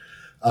there.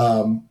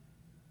 Um,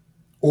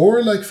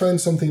 or like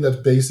find something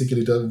that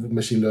basically does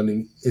machine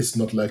learning is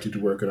not likely to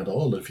work on at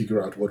all, and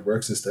figure out what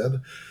works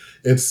instead.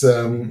 It's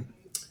Hmm.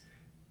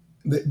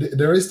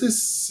 there is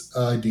this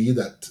idea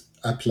that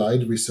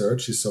applied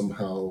research is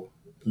somehow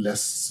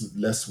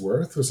less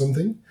worth or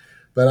something,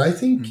 but I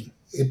think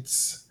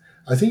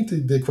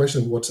the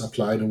question of what's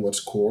applied and what's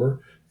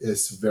core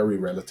is very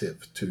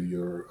relative to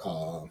your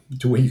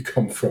to where you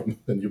come from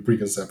and your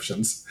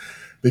preconceptions,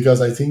 because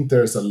I think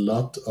there's a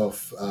lot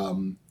of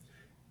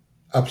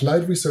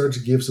applied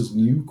research gives us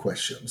new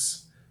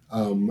questions,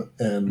 and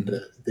Hmm.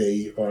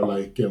 they are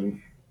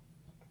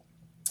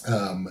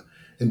um,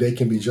 and they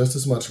can be just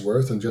as much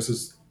worth and just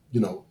as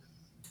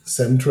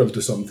central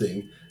to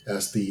something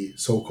as the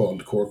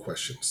so-called core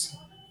questions.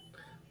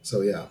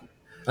 So yeah,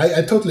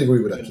 I totally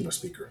agree with that keynote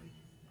speaker.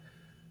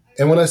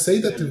 And when I say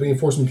that the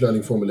reinforcement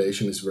learning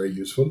formulation is very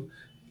useful,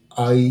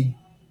 I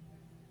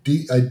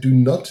I do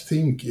not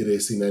think it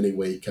is in any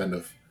way kind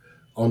of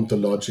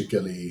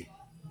ontologically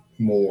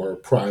more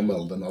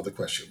primal than other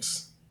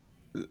questions.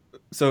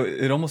 So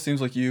it almost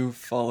seems like you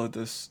followed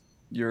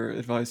your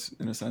advice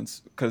in a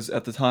sense, because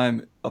at the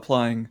time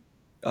applying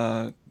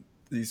uh,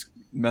 these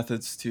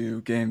methods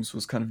to games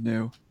was kind of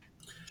new.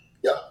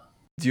 Yeah,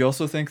 Do you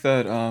also think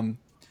that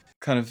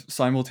kind of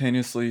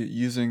simultaneously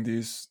using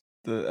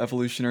the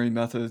evolutionary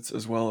methods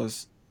as well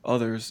as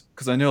others,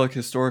 because I know like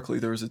historically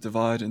there was a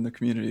divide in the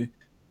community.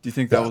 Do you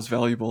think that yeah. was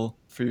valuable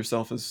for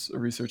yourself as a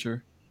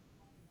researcher?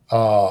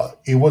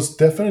 It was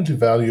definitely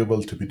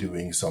valuable to be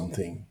doing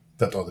something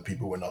that other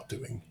people were not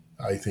doing.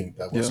 I think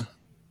that Yeah. was.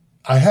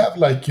 I have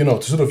like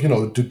to sort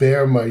of to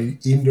bear my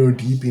inner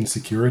deep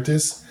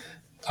insecurities.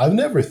 I've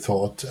never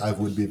thought I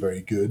would be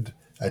very good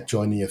at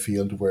joining a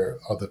field where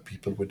other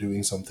people were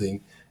doing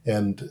something,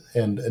 and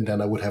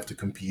then I would have to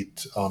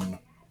compete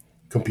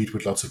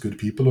with lots of good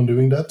people on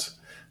doing that.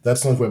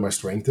 That's not where my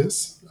strength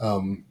is.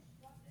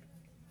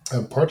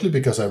 And partly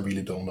because I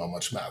really don't know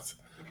much math.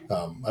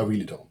 I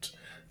really don't,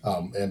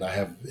 and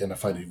I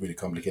find it really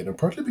complicated. And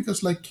partly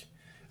because like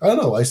I don't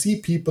know, I see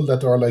people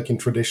that are like in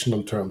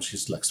traditional terms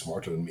just like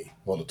smarter than me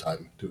all the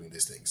time doing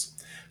these things.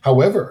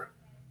 However,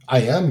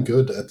 I am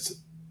good at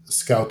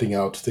scouting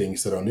out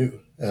things that are new,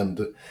 and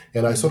I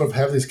Mhm. sort of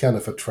have this kind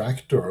of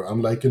attractor.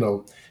 I'm like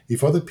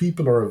if other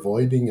people are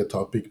avoiding a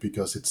topic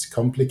because it's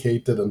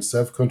complicated and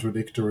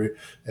self-contradictory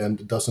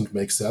and doesn't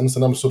make sense,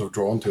 and I'm sort of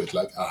drawn to it.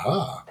 Like,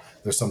 aha,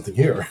 there's something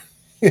here.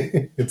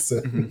 it's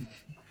Mhm.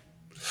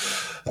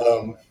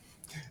 um,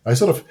 I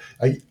sort of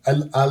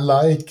I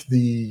like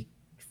the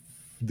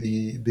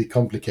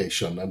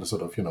complication and the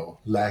sort of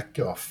lack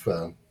of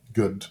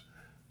good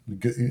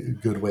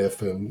good way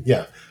of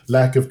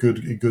lack of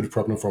good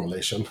problem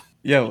formulation.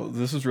 Yeah, well,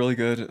 this was really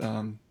good.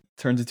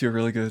 Turned into a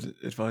really good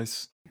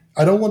advice.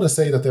 I don't want to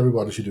say that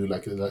everybody should do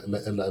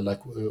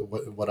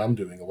what I'm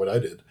doing or what I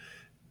did.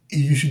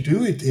 You should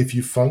do it if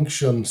you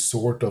function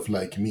sort of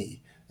like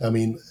me. I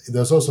mean,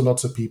 there's also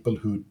lots of people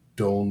who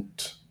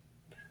don't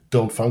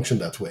function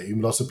that way.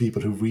 Lots of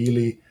people who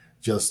really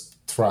just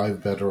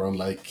thrive better on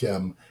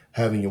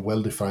having a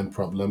well-defined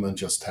problem and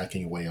just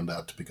hacking away on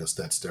that because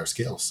that's their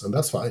skills, and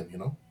that's fine.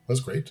 That's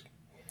great.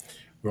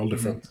 We're all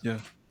different. Yeah.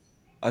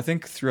 I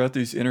think throughout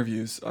these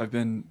interviews, I've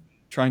been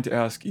trying to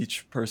ask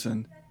each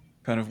person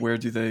kind of where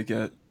do they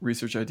get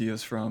research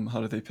ideas from?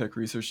 How do they pick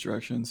research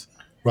directions?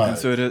 And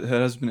so Right. it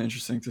has been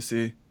interesting to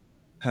see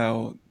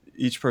how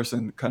each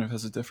person kind of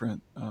has a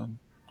different Yeah.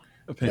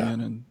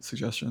 opinion and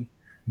suggestion.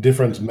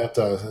 Different Yeah.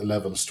 meta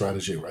level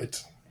strategy, right?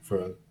 For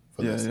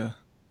Yeah. this. Yeah.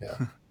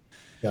 Yeah.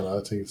 Yeah. No,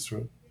 I think it's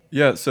true.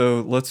 Yeah.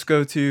 So let's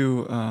go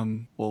to,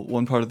 well,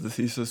 one part of the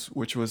thesis,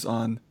 which was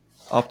on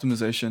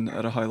optimization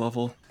at a high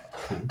level.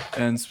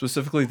 And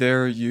specifically,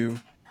 there you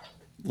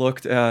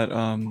looked at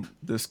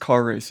this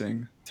car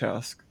racing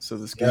task. So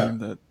this Yeah. game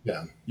that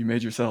Yeah. you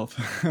made yourself.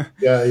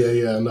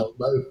 Yeah. No,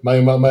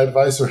 my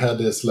advisor had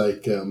this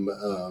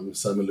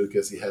Simon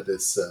Lucas. He had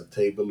this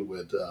table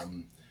with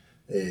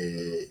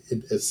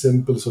a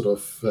simple sort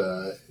of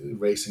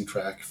racing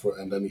track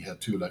and then he had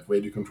two like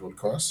radio controlled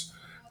cars.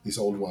 These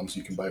old ones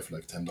you can buy for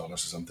like $10 or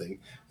something,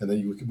 and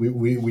then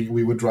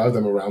we would drive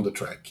them around the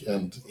track,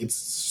 and it's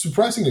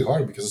surprisingly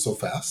hard because it's so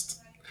fast,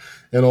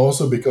 and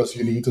also because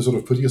you need to sort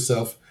of put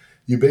yourself.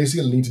 You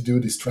basically need to do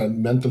this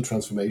mental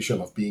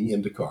transformation of being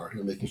in the car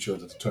and making sure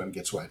that the turn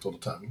gets right all the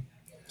time.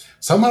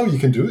 Somehow you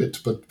can do it,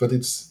 but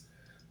it's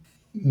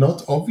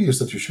not obvious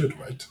that you should,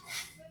 right?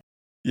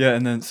 Yeah,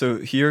 and then so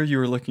here you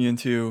were looking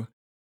into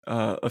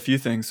a few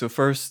things. So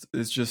first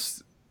is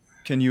just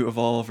can you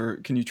evolve or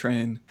can you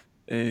train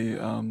a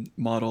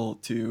model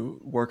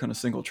to work on a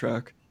single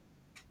track,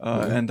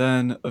 Mhm. and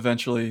then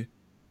eventually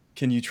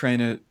can you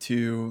train it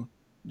to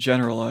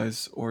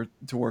generalize or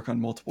to work on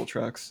multiple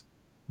tracks?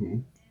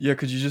 Mhm. Yeah,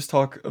 could you just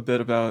talk a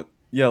bit about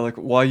like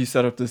why you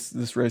set up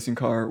this racing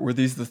car? Were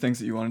these the things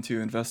that you wanted to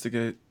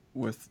investigate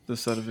with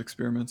this set of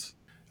experiments?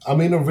 I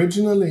mean,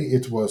 originally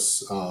it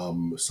was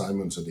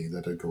Simon's idea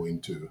that I go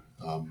into.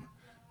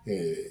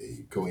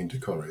 go into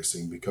car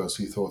racing because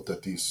he thought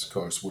that these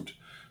cars would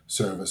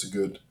serve as a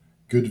good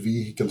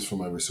vehicles for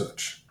my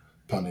research,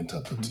 pun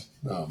intended.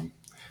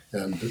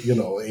 And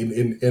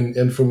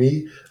and for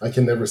me, I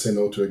can never say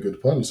no to a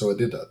good pun, so I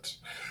did that.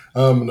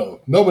 No,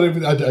 but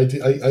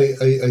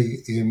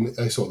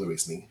I saw the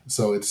reasoning.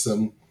 So it's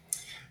um,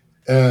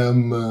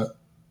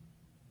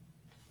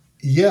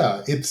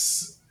 yeah,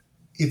 it's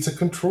a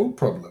control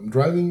problem.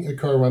 Driving a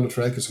car around the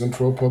track is a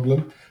control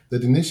problem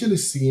that initially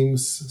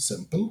seems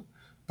simple,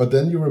 but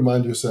then you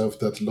remind yourself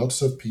that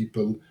lots of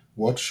people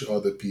watch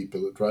other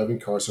people driving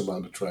cars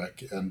around the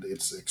track, and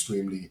it's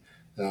extremely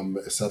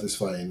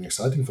satisfying and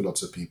exciting for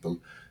lots of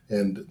people.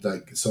 And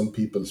like some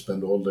people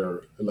spend all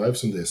their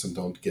lives on this and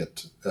don't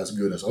get as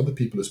good as other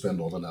people who spend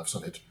all their lives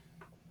on it.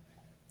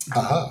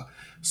 Aha.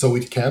 So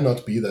it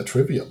cannot be that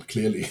trivial,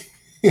 clearly.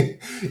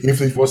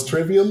 If it was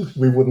trivial,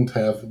 we wouldn't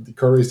have the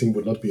car racing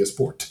would not be a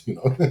sport,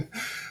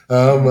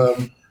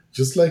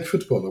 just like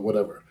football or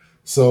whatever.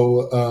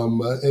 So,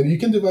 and you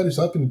can divide it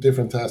up into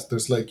different tasks.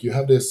 There's like you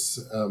have this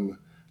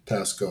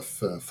task of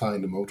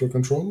fine motor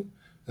control,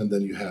 and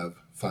then you have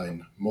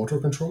fine motor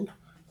control.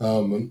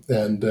 And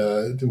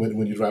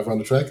when you drive around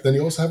the track, then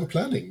you also have a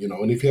planning,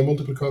 And if you have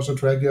multiple cars on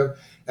track, you have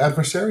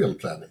adversarial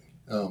planning.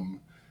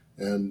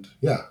 And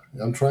yeah,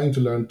 I'm trying to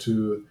learn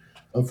to.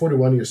 I'm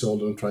 41 years old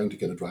and I'm trying to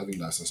get a driving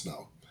license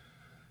now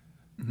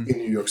in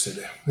New York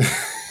City.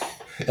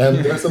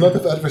 And there's a lot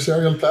of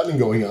adversarial planning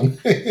going on.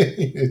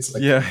 It's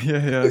like Yeah.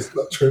 it's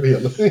not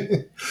trivial.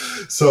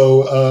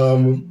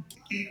 So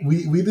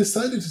we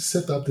decided to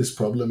set up this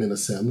problem in a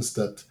sense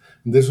that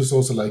this was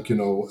also like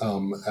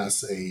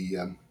as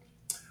a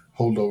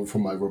holdover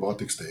from my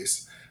robotics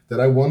days.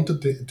 That I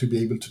wanted to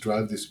be able to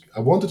drive this.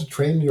 I wanted to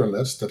train neural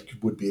nets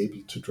that would be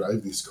able to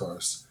drive these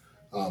cars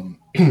um,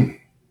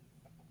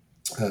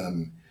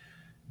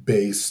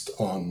 based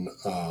on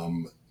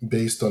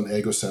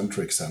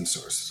egocentric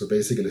sensors. So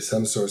basically,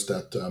 sensors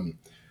that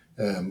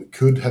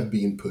could have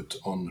been put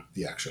on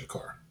the actual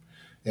car.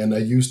 And I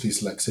use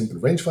these like simple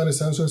rangefinder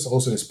sensors,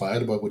 also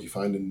inspired by what you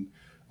find in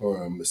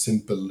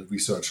simple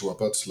research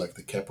robots like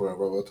the Kepler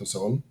robot and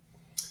so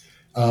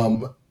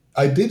on.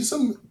 I did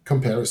some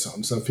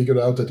comparisons and figured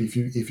out that if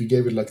you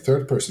gave it like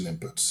third person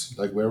inputs,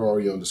 like where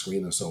are you on the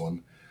screen and so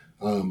on,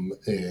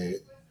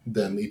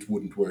 then it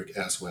wouldn't work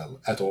as well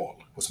at all.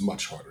 It was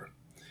much harder.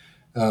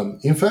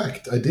 In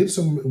fact, I did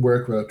some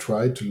work where I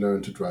tried to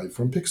learn to drive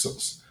from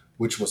pixels,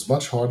 which was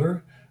much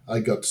harder. I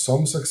got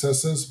some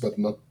successes, but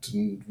not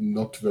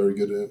very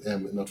good,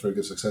 not very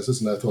good successes.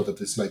 And I thought that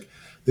this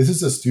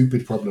is a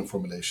stupid problem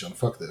formulation.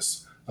 Fuck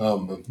this.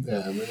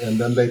 And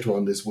then later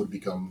on, this would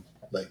become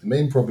like the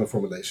main problem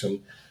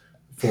formulation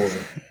for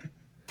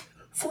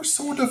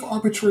sort of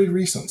arbitrary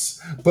reasons.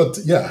 But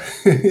yeah,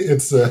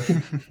 it's.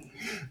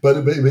 But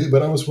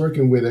I was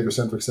working with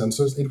egocentric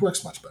sensors. It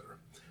works much better.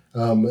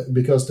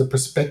 Because the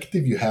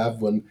perspective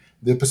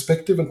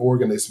an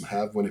organism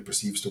have when it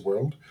perceives the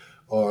world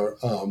are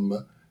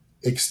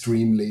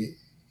extremely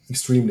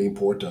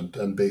important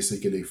and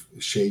basically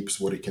shapes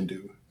what it can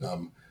do.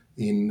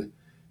 In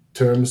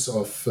terms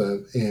of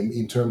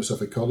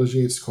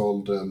ecology, it's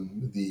called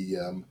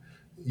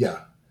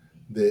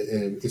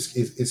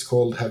it's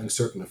called having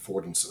certain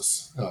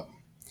affordances.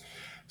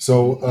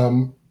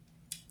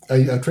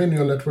 I trained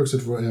neural networks to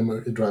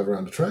drive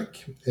around the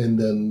track, and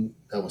then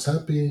I was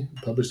happy,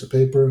 published a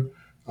paper,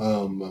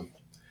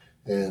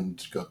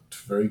 and got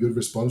very good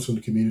response from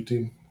the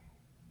community.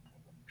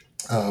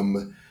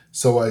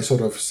 So I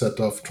sort of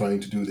set off trying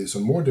to do this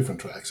on more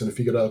different tracks, and I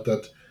figured out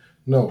that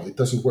no, it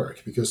doesn't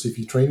work, because if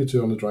you train it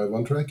to only drive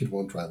one track, it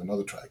won't drive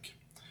another track.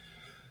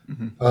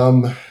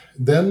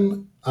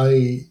 Then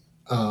I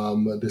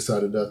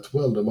decided that,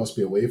 well, there must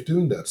be a way of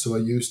doing that. So I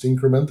used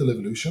incremental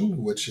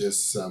evolution, which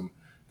is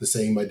the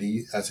same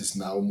idea as is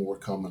now more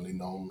commonly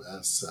known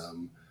as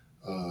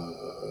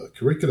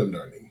curriculum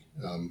learning.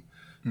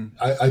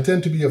 I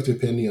tend to be of the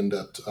opinion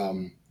that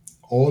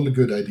all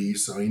good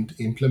ideas are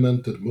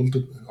invented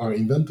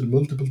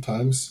multiple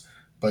times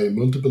by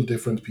multiple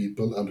different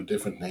people under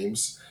different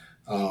names,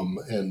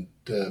 and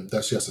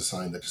that's just a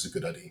sign that it's a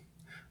good idea.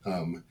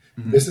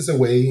 This is a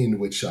way in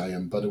which I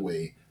am, by the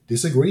way,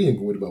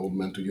 disagreeing with my old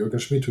mentor Jürgen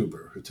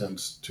Schmidhuber, who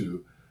tends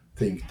to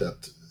think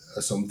that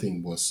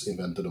something was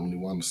invented only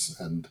once,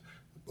 and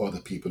other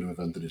people who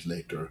invented it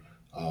later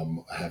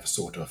have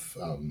sort of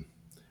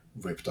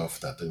ripped off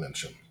that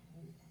invention.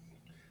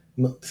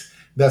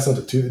 That's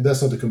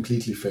not a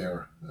completely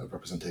fair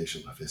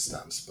representation of his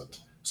stance, but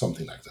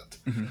something like that.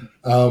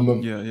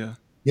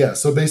 Yeah.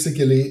 So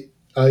basically,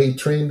 I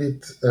trained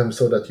it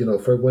so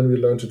that for when we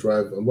learned to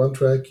drive on one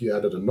track, you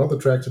added another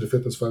track to the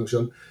fitness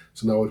function.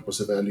 So now it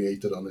was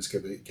evaluated on its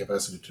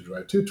capacity to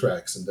drive two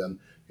tracks, and then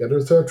you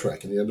added a third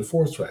track, and you added a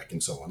fourth track,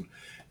 and so on.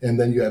 And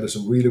then you added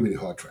some really, really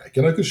hard track.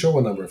 And I could show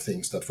a number of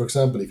things that, for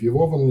example, if you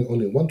have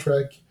only one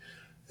track,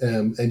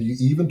 and you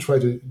even try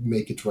to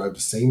make it drive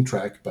the same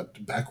track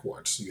but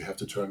backwards, so you have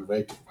to turn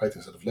right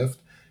instead of left,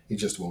 it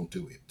just won't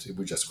do it. It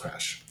will just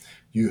crash.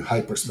 You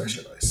hyper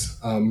specialize.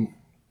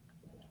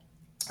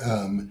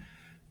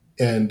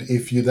 And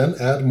if you then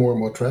add more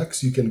and more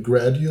tracks, you can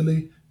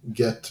gradually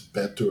get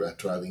better at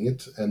driving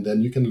it. And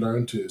then you can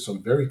learn to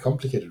some very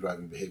complicated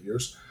driving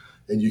behaviors.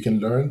 And you can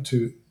learn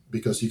to,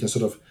 because you can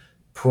sort of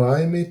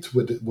prime it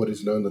with what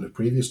is learned on the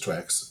previous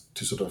tracks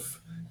to sort of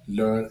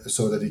learn,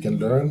 so that you can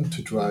learn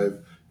to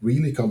drive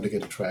really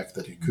complicated track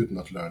that you could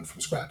not learn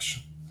from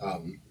scratch.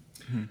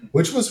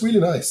 Which was really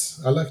nice.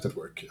 I like that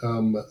work.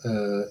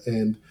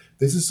 And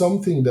this is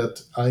something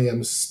that I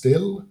am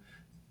still,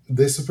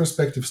 this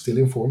perspective still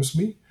informs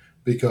me,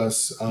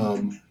 because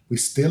we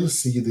still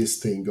see this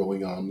thing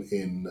going on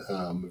in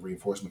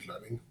reinforcement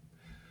learning.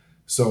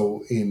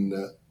 So in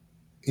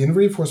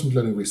reinforcement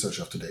learning research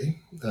of today,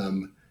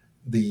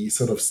 the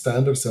sort of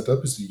standard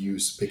setup is to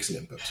use pixel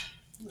input.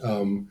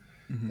 And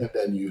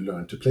then you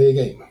learn to play a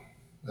game,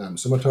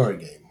 some Atari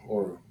game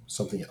or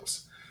something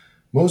else.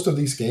 Most of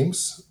these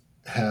games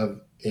have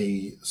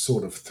a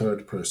sort of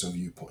third person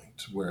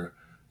viewpoint where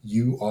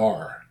you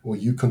are, or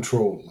you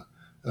control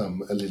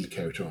a little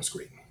character on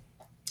screen.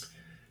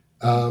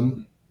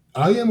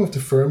 I am of the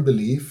firm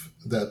belief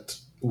that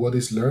what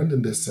is learned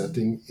in this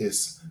setting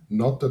is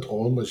not at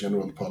all a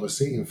general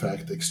policy, in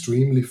fact,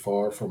 extremely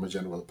far from a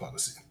general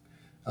policy.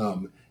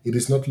 It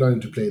is not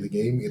learning to play the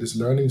game, it is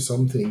learning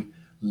something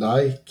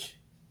like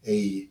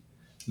a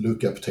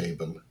lookup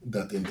table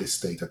that in this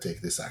state I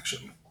take this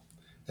action.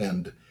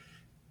 And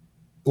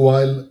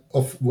while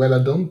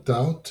I don't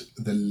doubt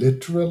the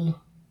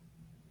literal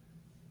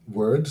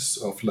words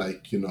of,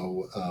 like, I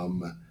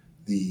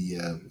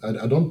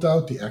don't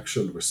doubt the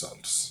actual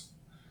results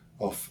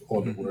of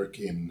all the work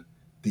in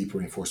deep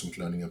reinforcement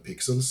learning and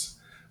pixels.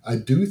 I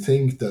do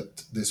think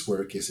that this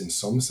work is in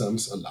some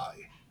sense a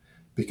lie,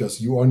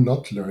 because you are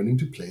not learning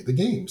to play the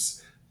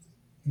games.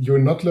 You're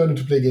not learning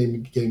to play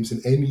games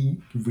in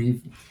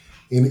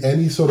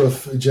any sort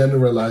of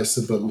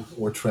generalizable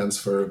or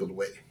transferable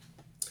way.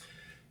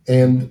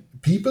 And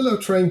people are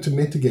trying to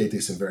mitigate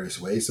this in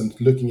various ways and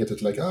looking at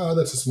it like,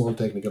 that's a small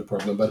technical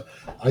problem. But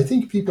I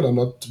think people are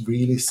not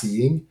really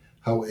seeing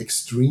how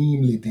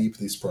extremely deep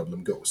this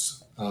problem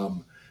goes.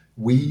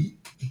 We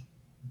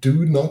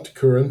do not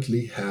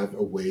currently have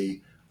a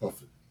way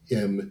of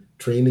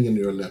training a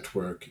neural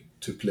network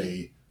to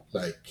play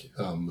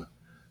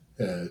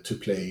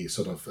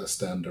sort of a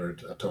standard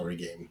Atari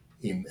game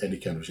in any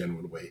kind of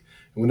general way.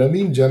 And when I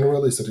mean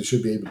general, is that it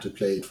should be able to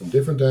play it from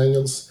different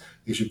angles.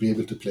 You should be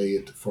able to play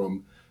it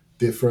from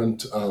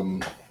different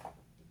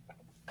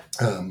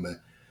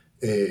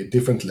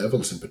different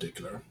levels in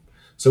particular.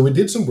 So we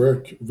did some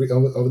work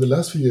over the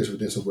last few years. We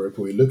did some work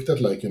where we looked at,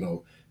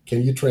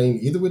 can you train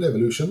either with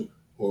evolution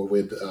or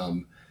with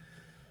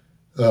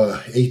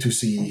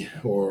A2C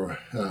or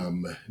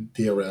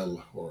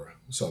DRL or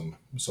some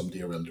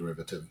DRL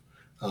derivative,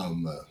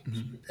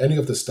 any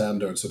of the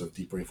standard sort of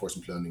deep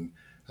reinforcement learning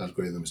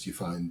algorithms you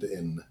find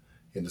in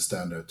the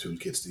standard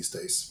toolkits these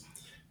days.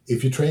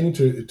 If you're training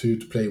to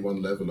play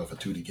one level of a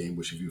 2D game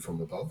which you view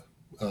from above,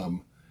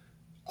 and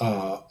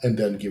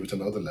then give it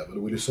another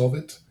level, will you solve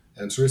it?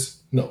 Answer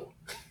is no.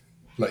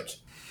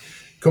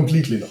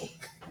 Completely no.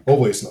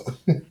 Always no.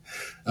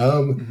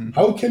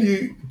 How can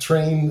you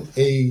train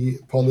a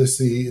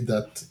policy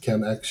that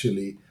can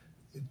actually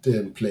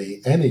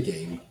play any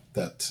game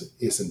that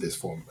is in this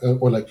form,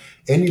 or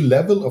any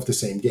level of the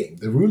same game?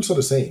 The rules are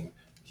the same.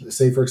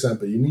 Say, for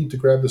example, you need to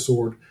grab the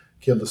sword,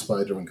 kill the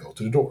spider, and go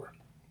to the door,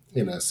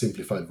 in a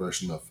simplified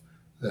version of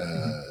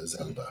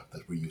Zelda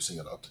that we're using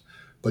a lot.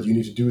 But you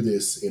need to do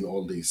this in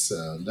all these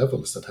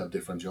levels that have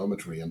different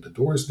geometry, and the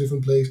door is a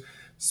different place,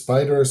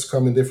 spiders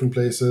come in different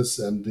places,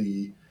 and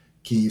the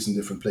keys in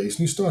different place,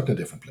 and you start in a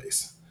different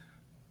place.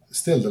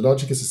 Still, the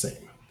logic is the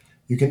same.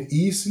 You can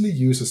easily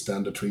use a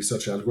standard tree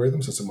search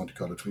algorithm, such as Monte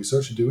Carlo tree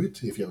search, to do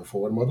it if you have a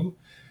forward model.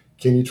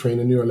 Can you train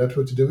a neural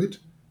network to do it?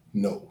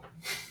 No.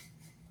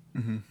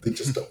 They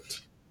just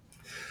don't.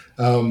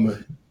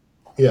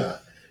 Yeah.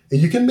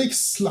 You can make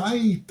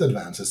slight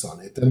advances on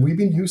it. And we've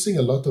been using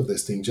a lot of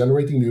this thing,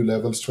 generating new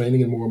levels,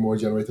 training in more and more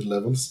generated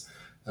levels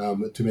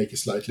to make it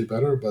slightly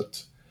better,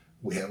 but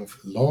we have a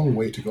long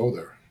way to go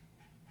there.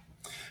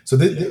 So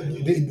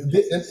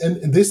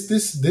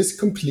this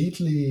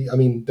completely,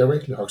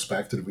 directly harks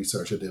back to the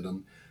research I did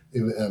on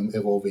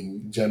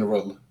evolving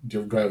general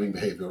driving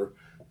behavior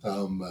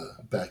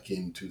back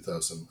in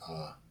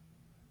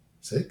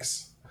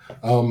 2006.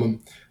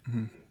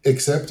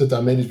 Except that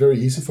I made it very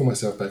easy for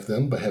myself back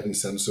then by having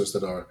sensors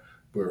that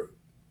were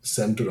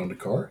centered on the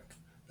car.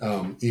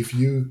 If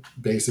you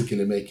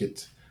basically make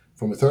it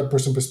from a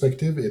third-person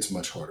perspective, it's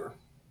much harder.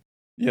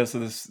 Yeah, so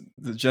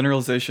the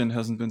generalization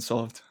hasn't been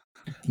solved.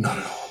 Not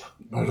at all.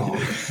 Not at all.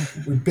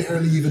 We're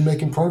barely even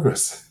making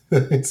progress.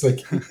 It's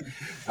like,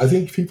 I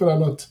think people are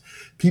not...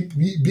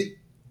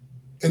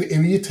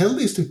 and you tell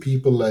this to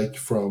people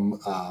from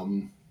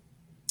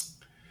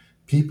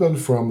people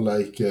from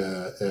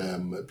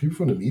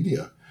the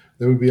media,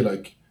 they would be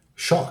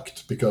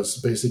shocked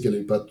because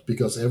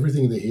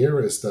everything they hear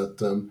is that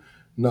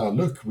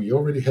look, we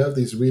already have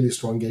these really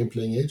strong game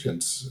playing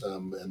agents,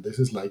 and this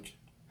is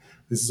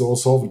all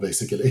solved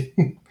basically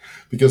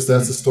because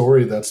that's a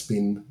story that's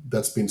been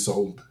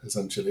sold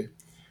essentially.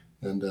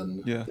 And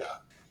then, Yeah. yeah.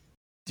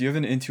 Do you have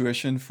an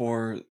intuition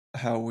for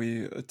how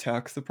we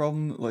attack the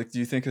problem? Like, do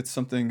you think it's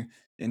something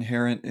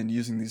inherent in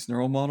using these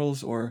neural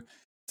models, or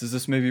does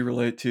this maybe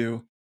relate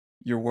to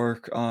your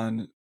work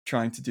on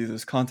trying to do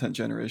this content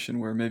generation,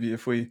 where maybe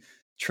if we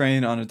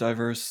train on a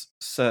diverse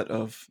set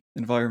of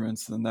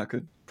environments, then that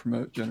could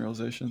promote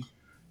generalization?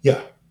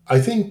 Yeah, I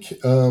think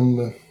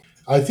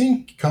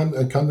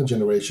content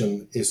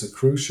generation is a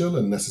crucial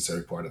and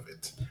necessary part of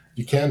it.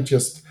 You can't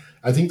just.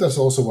 I think that's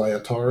also why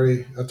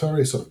Atari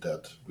is sort of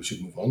dead. We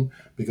should move on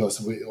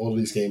because all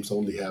these games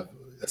only have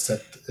a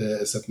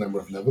set number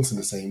of levels in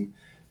the same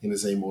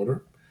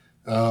order.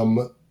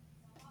 Um,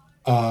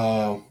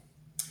 uh,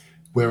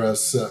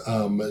 Whereas,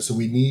 so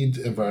we need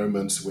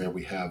environments where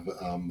we have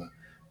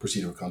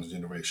procedural content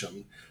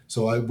generation.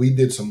 So we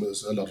did a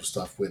lot of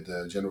stuff with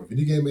the general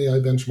video game AI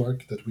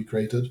benchmark that we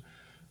created,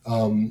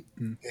 Mm.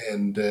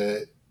 and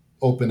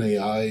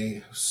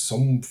OpenAI,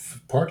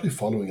 partly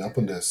following up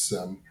on this,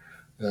 have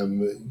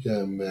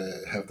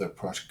their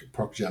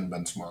ProcGen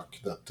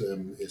benchmark that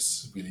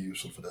is really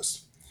useful for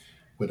this,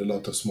 with a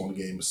lot of small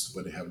games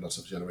where they have lots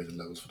of generated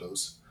levels for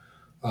those.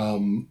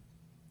 Um,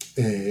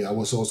 I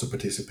was also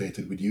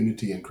participated with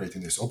Unity in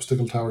creating this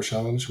obstacle tower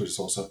challenge, which is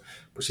also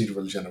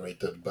procedural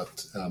generated,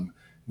 but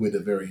with a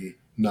very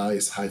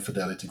nice high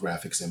fidelity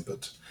graphics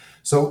input.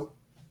 So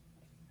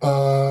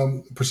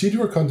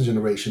procedural content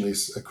generation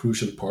is a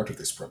crucial part of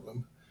this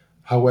problem.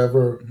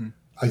 However, Mhm.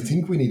 I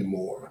think we need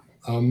more.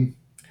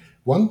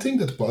 One thing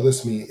that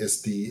bothers me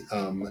is the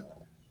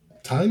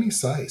tiny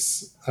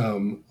size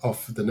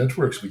of the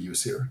networks we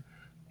use here.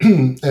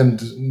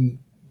 And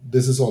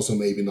this is also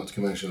maybe not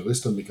conventional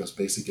wisdom because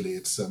basically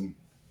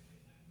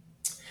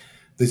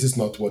this is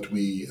not what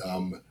we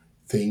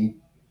think.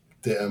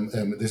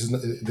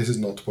 This is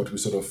not what we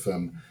sort of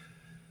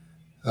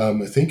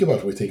think about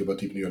when we think about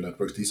deep neural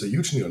networks. These are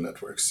huge neural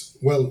networks.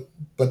 Well,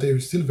 but they're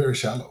still very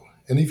shallow.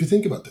 And if you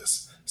think about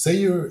this, say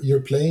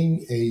you're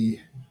playing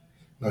a.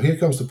 Now here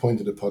comes the point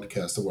in the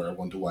podcast where I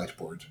want to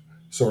whiteboard.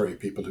 Sorry,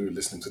 people who are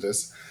listening to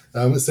this.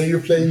 Say you're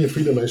playing a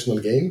three-dimensional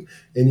game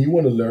and you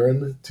want to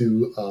learn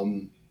to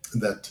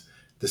that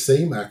the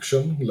same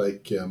action,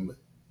 like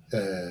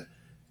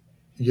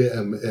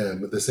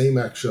the same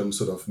action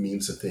sort of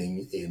means a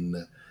thing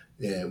in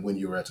when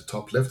you're at the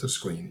top left of the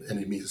screen, and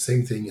it means the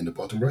same thing in the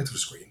bottom right of the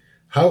screen.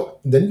 How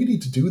then you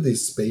need to do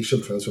this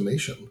spatial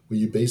transformation where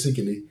you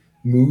basically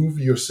move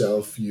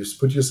yourself, you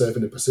put yourself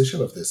in the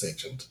position of this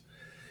agent.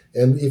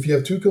 And if you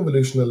have two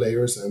convolutional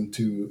layers and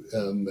two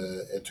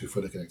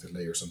fully connected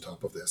layers on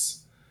top of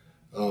this,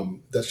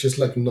 that's just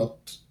like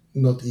not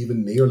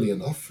even nearly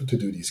enough to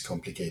do these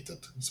complicated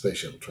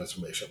spatial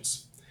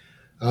transformations.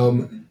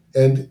 Mhm.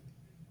 And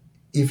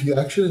if you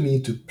actually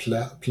need to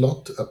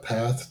plot a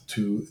path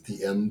to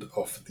the end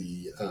of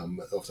the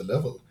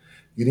level,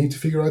 you need to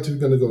figure out if you're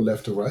going to go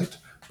left or right.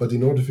 But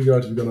in order to figure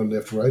out if you're going to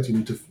left or right, you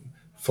need to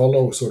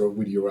follow sort of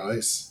with your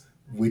eyes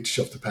which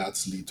of the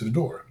paths lead to the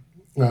door.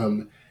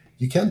 Um,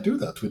 you can't do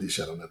that with these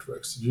shadow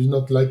networks. You're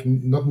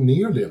not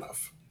nearly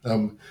enough.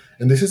 And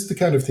this is the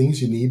kind of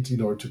things you need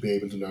in order to be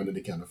able to learn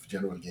any kind of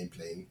general game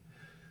playing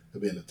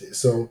ability.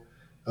 So,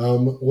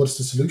 what's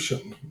the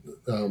solution?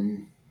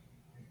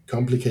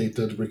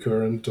 Complicated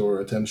recurrent or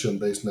attention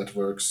based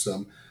networks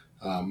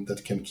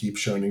that can keep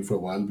churning for a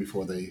while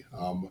before they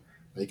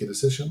make a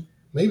decision?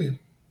 Maybe.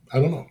 I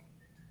don't know.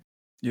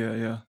 Yeah,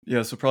 yeah,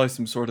 yeah. So probably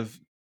some sort of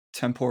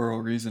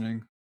temporal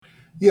reasoning.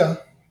 Yeah,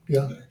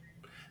 yeah.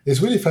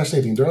 It's really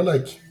fascinating. There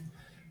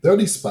are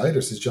these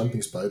spiders, these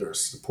jumping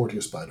spiders, the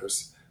Portier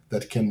spiders,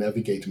 that can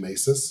navigate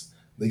mazes.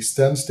 They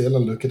stand still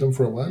and look at them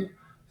for a while,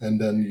 and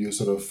then you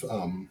sort of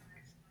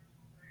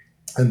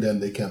and then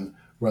they can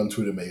run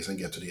through the maze and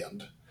get to the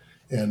end.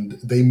 And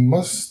they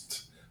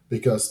must,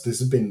 because this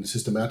has been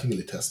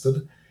systematically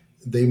tested,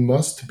 they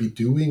must be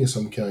doing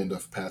some kind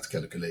of path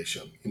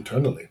calculation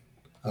internally.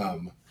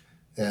 Um,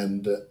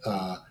 and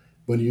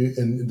when you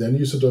and then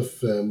you sort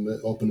of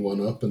open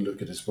one up and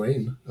look at his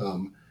brain,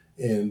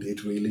 and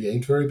it really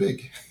ain't very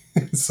big.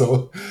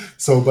 so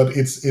but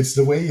it's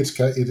the way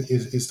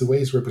it's the way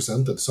it's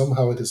represented.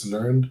 Somehow it has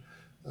learned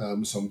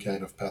some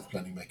kind of path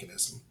planning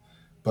mechanism,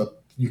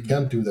 but you Mhm.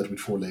 can't do that with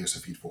four layers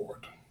of feed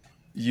forward.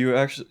 You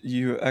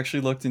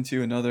actually looked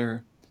into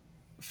another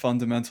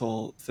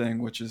fundamental thing,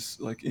 which is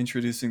like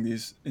introducing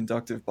these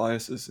inductive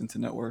biases into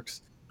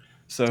networks.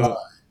 So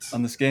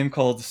on this game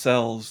called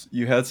Cells,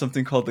 you had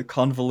something called the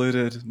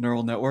convoluted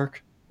neural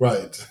network,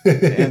 Right.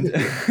 and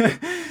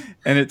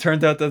and it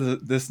turned out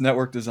that this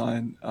network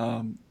design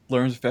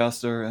learns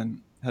faster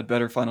and had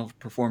better final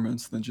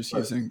performance than just Right.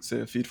 using, say,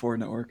 a feed-forward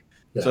network.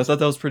 So Yeah. I thought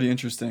that was pretty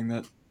interesting.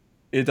 That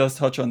it does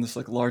touch on this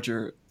like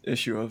larger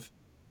issue of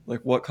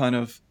like what kind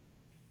of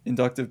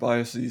inductive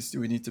biases do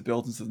we need to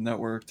build into the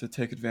network to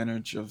take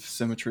advantage of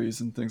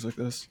symmetries and things like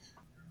this?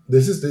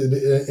 This is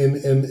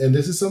and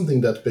this is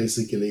something that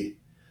basically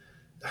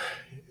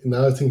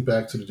now I think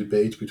back to the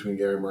debate between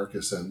Gary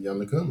Marcus and Jan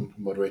LeCun,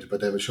 moderated by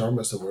David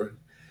Sharmas, that were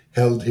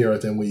held here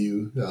at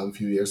NYU a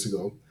few years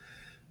ago.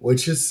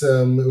 which is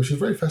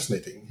very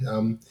fascinating.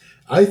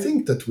 I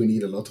think that we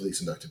need a lot of these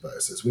inductive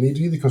biases. We need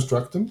to either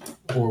construct them,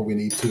 or we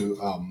need to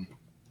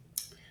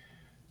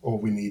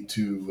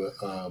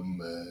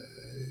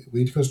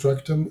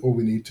construct them, or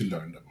we need to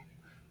learn them.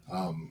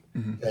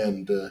 Hmm.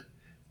 And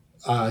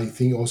I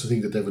think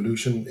that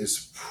evolution is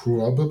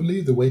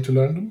probably the way to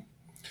learn them.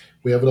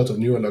 We have a lot of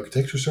neural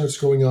architecture research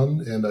going on,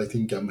 and I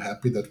think I'm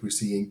happy that we're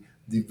seeing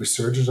the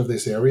resurgence of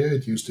this area.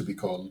 It used to be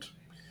called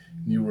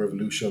New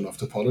Revolution of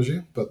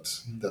Topology, but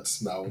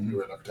that's now Hmm.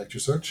 neural architecture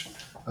search,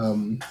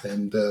 and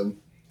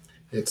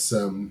it's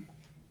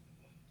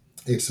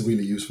it's a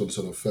really useful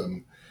sort of.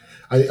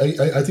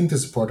 I think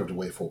this is part of the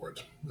way forward,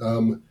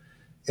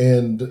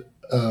 and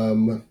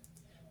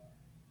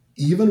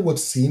even what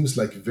seems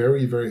like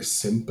very very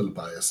simple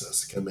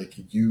biases can make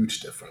a huge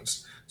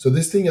difference. So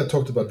this thing I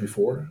talked about Hmm.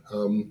 before,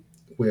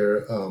 where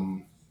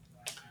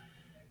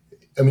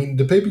I mean,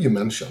 the paper you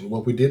mentioned,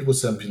 what we did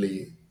was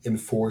simply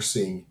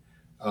enforcing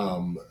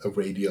a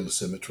radial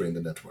symmetry in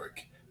the network,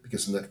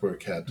 because the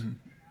network had Hmm.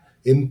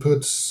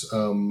 inputs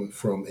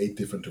from 8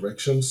 different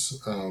directions,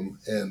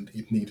 and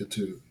it needed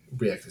to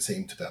react the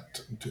same to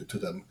to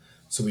them.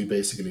 So we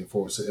basically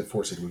enforce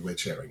it with weight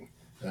sharing,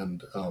 and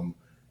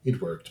it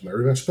worked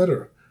very much better.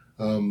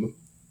 Um,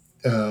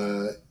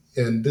 uh,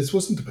 and this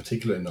wasn't a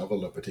particularly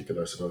novel or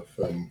particular sort of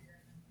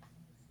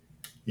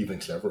even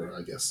clever,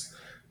 I guess.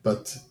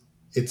 But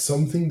it's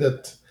something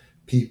that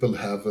people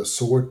have a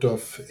sort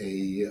of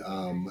a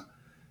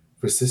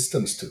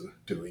resistance to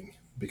doing,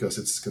 because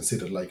it's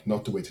considered like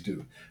not the way to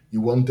do.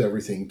 You want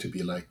everything to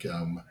be like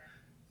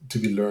to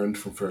be learned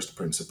from first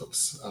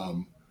principles,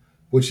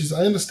 which is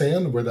I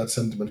understand where that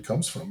sentiment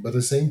comes from. But at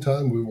the same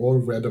time, we've all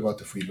read about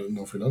the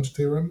no free lunch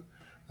theorem.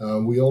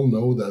 We all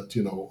know that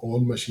all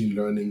machine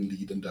learning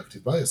lead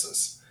inductive biases.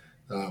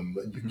 You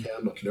Hmm.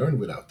 cannot learn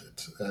without it,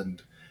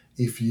 and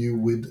if you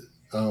with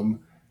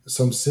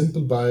some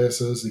simple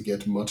biases you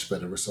get much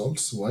better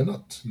results, why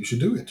not? You should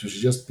do it. You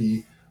should just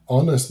be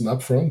honest and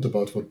upfront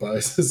about what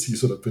biases you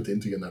sort of put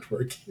into your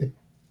network.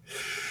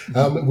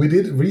 Hmm. We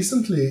did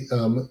recently,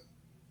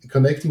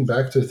 connecting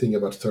back to the thing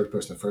about third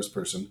person and first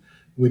person,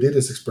 we did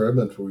this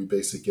experiment where we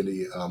basically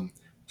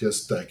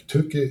just like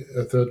took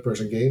a third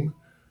person game,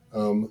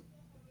 um,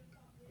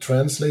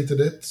 translated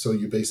it, so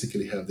you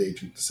basically have the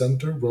agent in the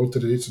center,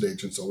 rotated it so the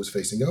agent's always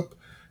facing up,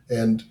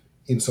 and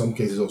in some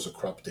cases also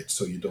cropped it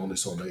so you only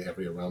saw the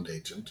area around the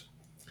agent,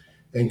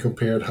 and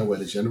compared how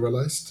well it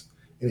generalized,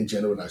 and it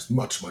generalized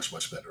much, much,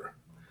 much better.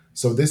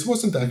 So this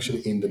wasn't Hmm.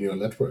 actually in the neural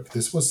network.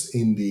 This was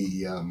in the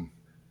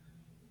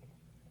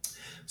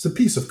it's a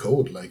piece of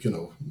code, like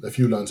a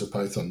few lines of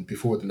Python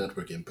before the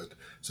network input.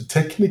 So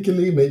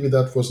technically, maybe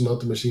that was not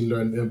the machine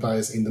learning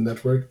bias in the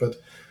network, but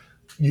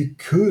you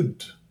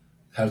could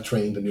have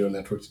trained a neural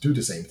network to do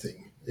the same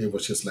thing. It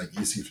was just like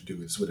easier to do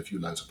this with a few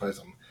lines of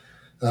Python,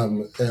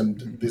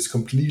 and Hmm. this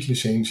completely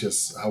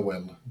changes how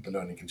well the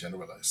learning can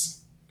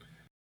generalize.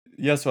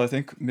 Yeah, so I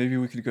think maybe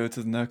we could go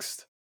to the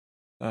next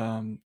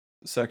um,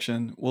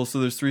 section. Well, so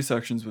there's three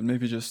sections, but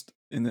maybe just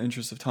in the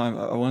interest of time,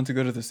 I wanted to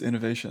go to this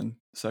innovation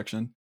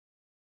section.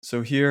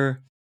 So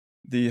here,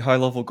 the high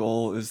level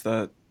goal is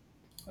that,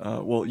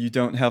 well, you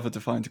don't have a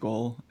defined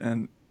goal,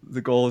 and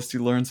the goal is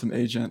to learn some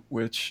agent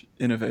which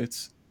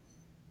innovates.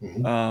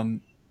 Hmm.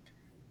 Um,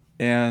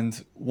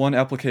 and one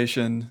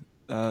application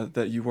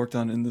that you worked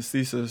on in this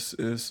thesis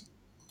is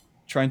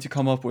trying to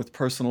come up with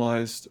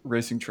personalized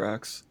racing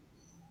tracks.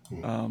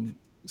 Um,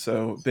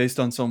 so based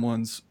on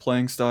someone's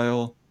playing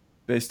style,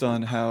 based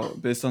on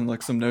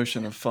like some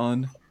notion of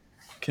fun,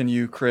 can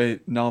you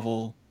create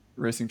novel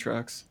racing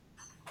tracks?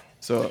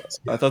 So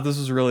I Yeah, thought this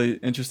was a really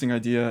interesting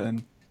idea,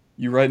 and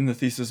you write in the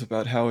thesis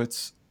about how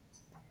it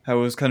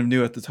was kind of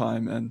new at the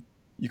time, and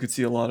you could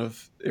see a lot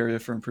of area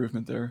for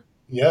improvement there.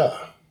 yeah.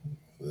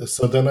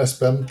 So then I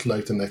spent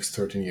like the next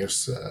 13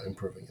 years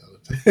improving on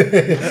it.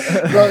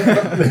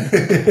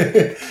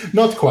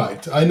 Not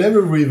quite. I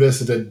never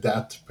revisited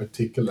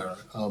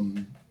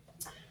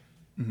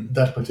Hmm.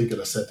 that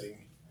particular setting.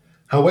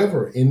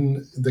 However,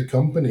 in the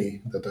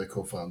company that I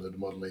co-founded,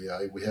 Model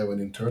AI, we have an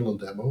internal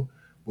demo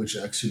which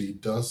actually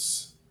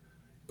does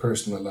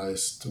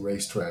personalized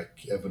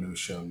racetrack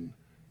evolution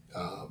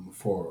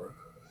for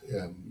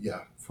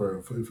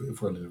for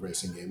a little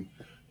racing game,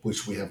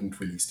 which we haven't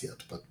released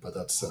yet. But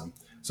that's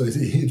so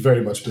it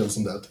very much builds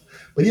on that.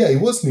 But yeah,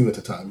 it was new at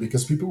the time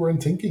because people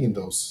weren't thinking in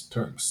those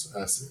terms,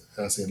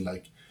 as in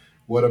like,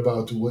 what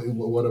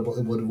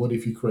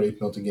if you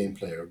create not a game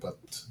player but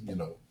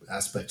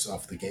aspects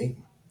of the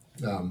game,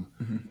 Hmm.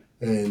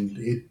 and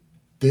it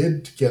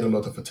did get a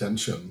lot of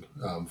attention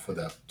for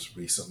that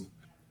reason,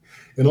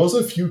 and also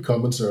a few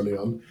comments early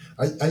on.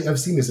 I've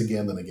seen this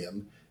again and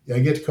again. I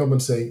get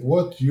comments saying,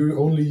 "What, you're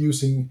only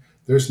using?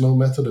 There's no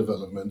method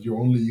development. You're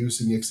only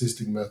using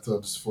existing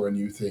methods for a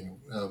new thing.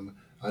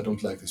 I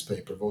don't like this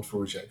paper. Vote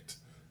for reject."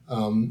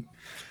 Um,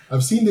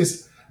 I've seen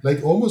this like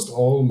almost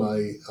all my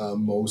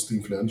most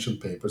influential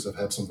papers have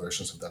had some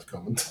versions of that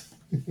comment.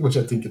 which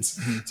I think it's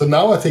Mhm. so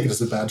now I think it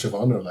is a badge of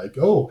honor. Like,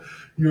 oh,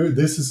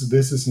 this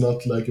is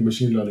not like a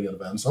machine learning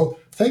advance. Oh,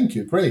 thank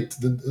you, great.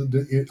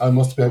 I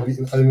must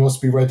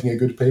be writing a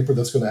good paper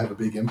that's going to have a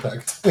big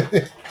impact.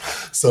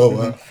 So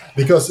Mhm.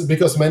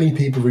 because many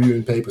people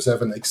reviewing papers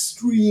have an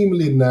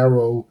extremely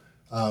narrow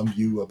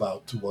view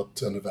about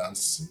what an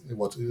advance,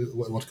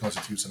 what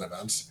constitutes an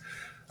advance.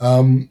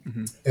 Um,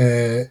 Mhm.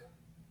 uh,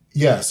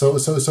 yeah, so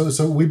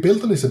we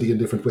built on this idea in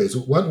different ways.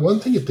 One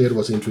thing it did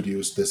was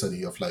introduce this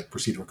idea of like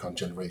procedural content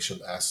generation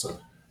as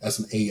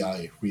an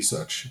AI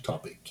research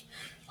topic.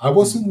 I Mhm.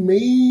 wasn't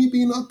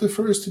maybe not the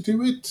first to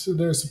do it.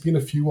 There's been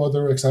a few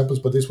other examples,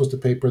 but this was the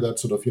paper that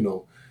sort of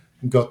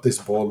got this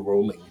ball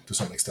rolling to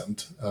some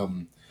extent.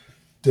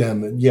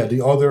 Then yeah,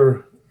 the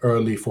other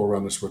early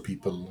forerunners were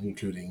people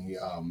including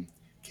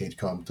Kate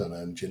Compton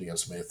and Gillian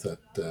Smith at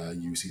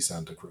UC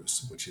Santa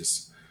Cruz, which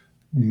is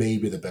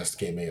maybe the best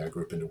game AI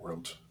group in the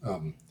world.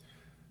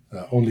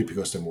 Only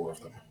because there are more of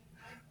them.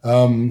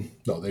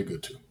 No, they're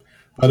good too.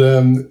 But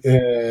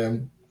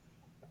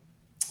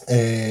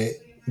uh,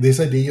 this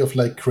idea of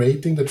like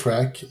creating the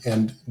track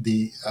and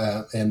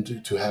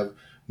to have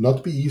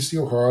not be easy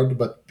or hard,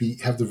 but be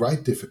have the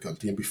right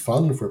difficulty and be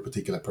fun for a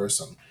particular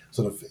person.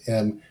 Sort of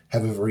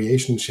have a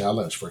variation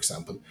challenge, for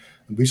example,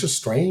 and these are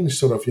strange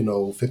sort of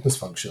fitness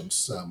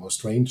functions or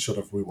strange sort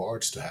of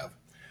rewards to have.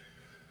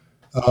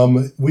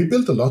 We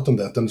built a lot on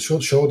that and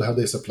showed how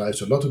this applies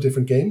to a lot of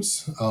different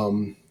games,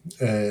 and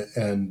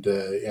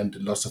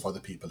lots of other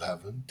people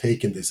have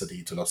taken this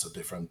idea to lots of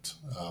different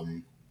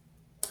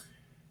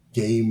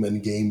game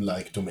and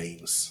game-like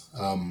domains.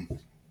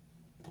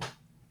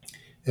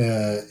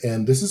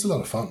 And this is a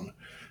lot of fun.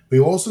 We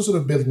also sort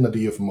of built an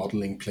idea of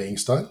modeling playing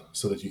style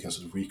so that you can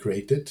sort of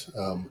recreate it,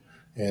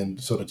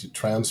 and so that it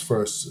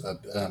transfers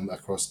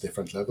across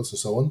different levels and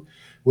so on.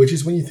 Which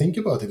is, when you think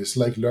about it, it's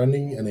like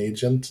learning an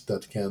agent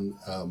that can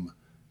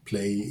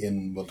play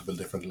in multiple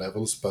different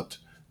levels, but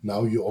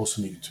now you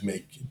also need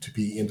to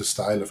be in the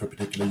style of a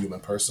particular human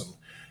person.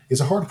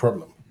 It's a hard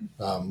problem.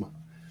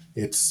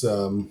 It's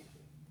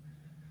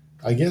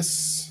I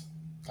guess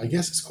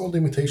it's called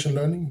imitation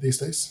learning these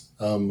days.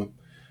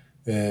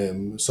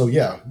 So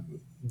yeah,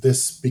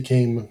 this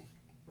became.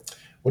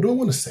 What do I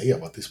want to say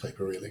about this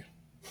paper? Really,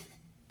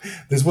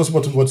 this was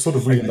what sort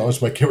of really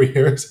launched my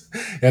career,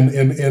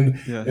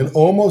 Yeah. and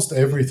almost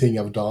everything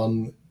I've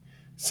done,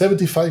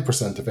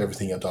 75% of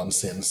everything I've done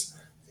since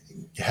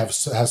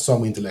has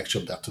some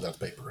intellectual depth to that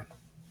paper.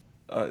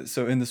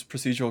 So in this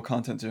procedural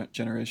content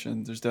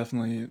generation, there's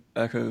definitely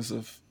echoes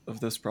of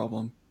this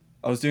problem.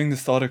 I was doing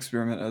this thought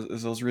experiment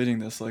as I was reading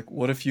this. Like,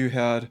 what if you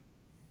had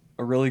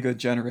a really good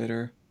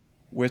generator,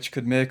 which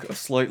could make a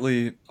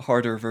slightly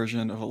harder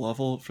version of a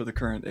level for the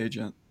current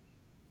agent,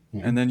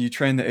 and Mhm. then you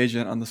train the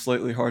agent on the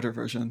slightly harder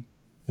version,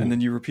 and Mhm.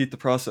 then you repeat the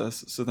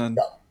process. So then,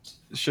 Yeah.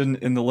 shouldn't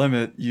in the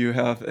limit you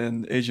have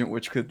an agent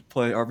which could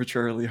play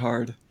arbitrarily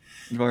hard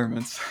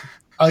environments?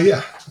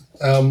 Yeah.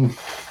 Um,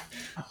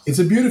 it's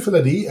a beautiful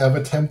idea. I've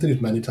attempted it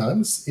many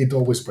times. It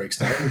always breaks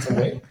down in some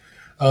way.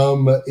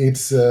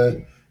 It's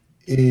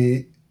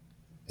it,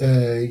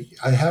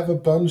 I have a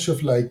bunch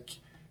of like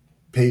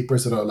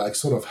papers that are like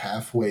sort of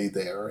halfway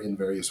there in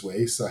various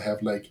ways. I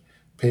have like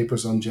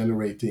papers on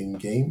generating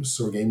games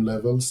or game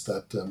levels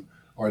that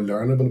are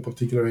learnable in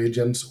particular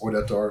agents,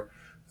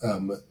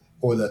 um,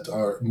 or that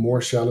are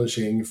more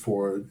challenging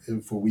for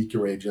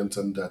weaker agents,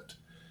 and that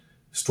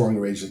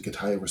stronger agents get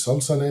higher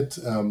results on it.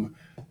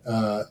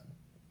 Uh,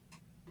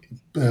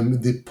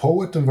 the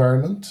Poet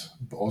environment,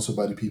 also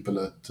by the people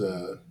at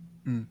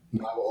Mm.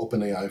 now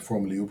OpenAI,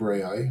 formerly Uber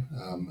AI,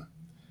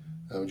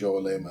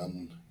 Joel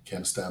Lehman,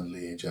 Ken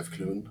Stanley, Jeff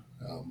Clune,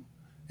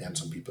 and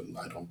some people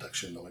I don't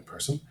actually know in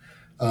person.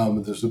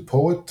 There's the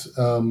Poet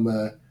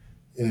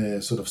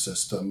sort of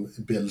system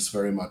builds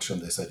very much on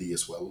this idea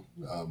as well,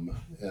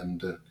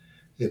 and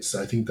it's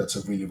I think that's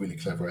a really really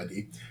clever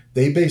idea.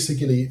 They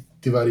basically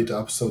divide it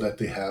up so that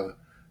they have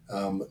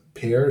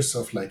pairs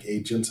of like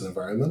agents and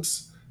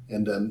environments,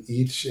 and then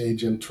each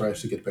agent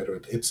tries to get better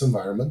at its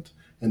environment,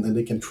 and then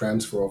they can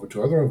transfer over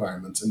to other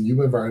environments, and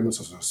new environments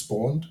are sort of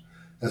spawned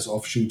as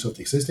offshoots of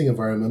the existing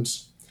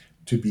environments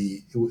to be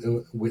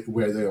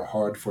where they are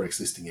hard for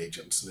existing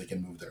agents, so they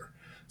can move there.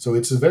 So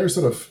it's a very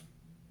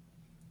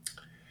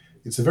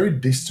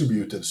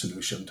distributed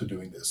solution to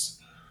doing this.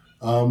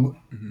 Um,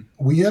 Hmm.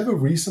 we have a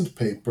recent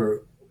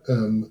paper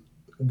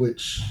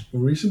which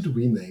recently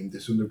renamed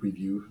this in the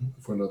review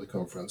for another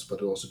conference,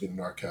 but it also been an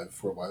archive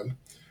for a while.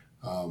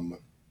 Um,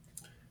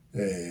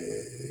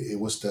 it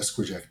was desk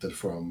rejected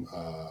from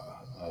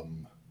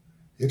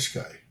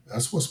HGuy,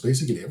 as was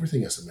basically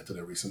everything I submitted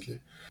there recently.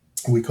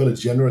 We call it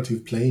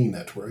generative playing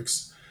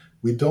networks.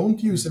 We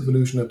don't use Mm.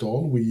 evolution at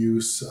all. We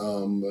use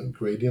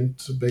gradient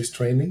based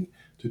training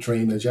to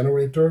train a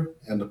generator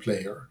and a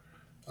player.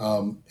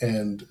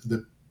 And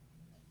the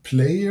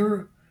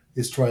player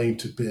is trying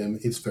to,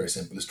 it's very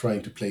simple, it's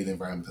trying to play the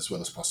environment as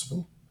well as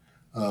possible.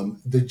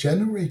 The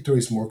generator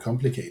is more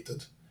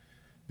complicated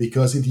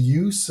because it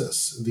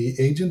uses, the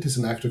agent is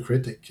an actor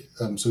critic.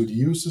 So it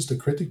uses the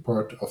critic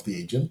part of the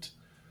agent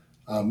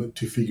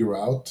to figure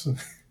out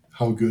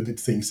how good it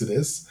thinks it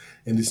is,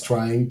 and is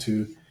trying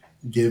to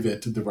give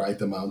it the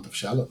right amount of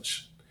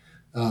challenge.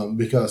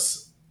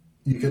 Because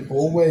you can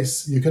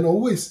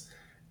always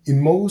in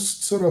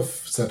most sort of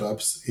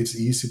setups, it's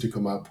easy to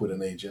come up with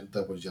an agent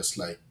that will just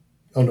like,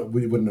 oh no,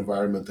 with an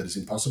environment that is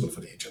impossible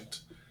for the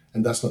agent,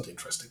 and that's not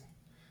interesting.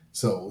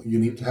 So you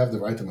need to have the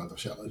right amount of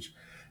challenge.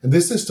 And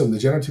this system, the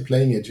generative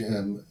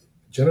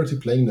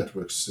playing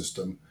network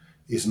system,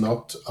 is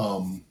not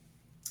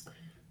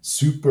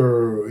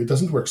super. It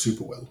doesn't work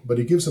super well, but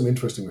it gives some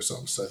interesting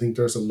results. I think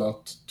there's a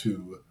lot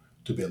to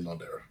build on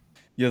there.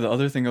 Yeah, the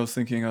other thing I was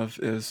thinking of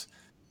is,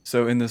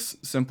 so in this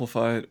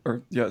simplified,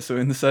 or yeah, so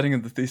in the setting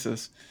of the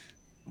thesis,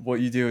 what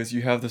you do is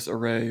you have this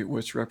array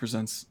which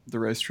represents the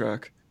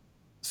racetrack.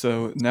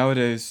 So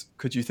nowadays,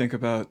 could you think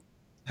about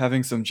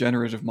having some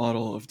generative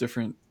model of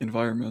different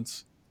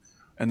environments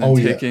and then Oh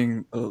yeah,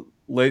 taking a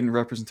latent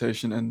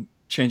representation and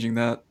changing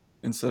that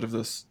instead of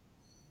this?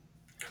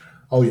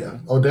 oh yeah,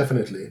 oh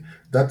definitely.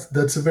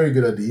 That's a very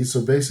good idea.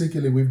 So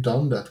basically, we've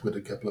done that with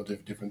a couple of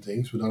different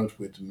things. We've done it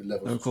with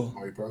levels Oh, of Super cool.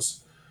 Mario Bros.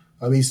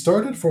 We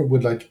started for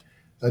with like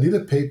I did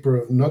a paper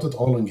not at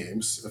all on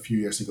games a few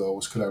years ago. I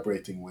was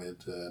collaborating with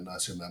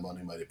Nasir Memon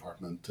in my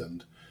department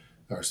and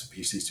our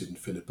PhD student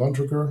Philip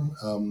Bontrager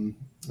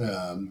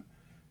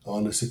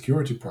on a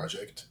security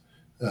project.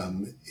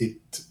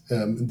 It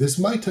This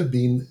might have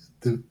been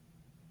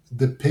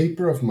the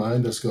paper of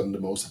mine that's gotten the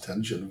most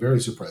attention, very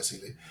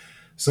surprisingly.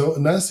 So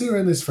Nasir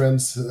and his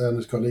friends and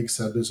his colleagues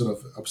have been sort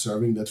of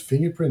observing that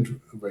fingerprint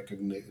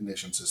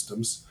recognition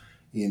systems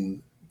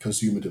in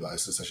consumer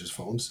devices such as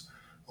phones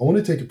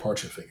only take a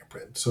partial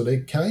fingerprint, so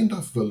they're kind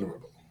of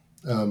vulnerable.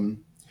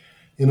 Um,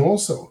 and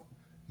also,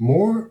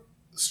 more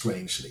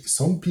strangely,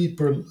 some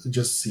people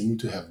just seem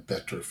to have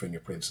better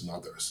fingerprints than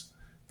others.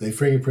 Their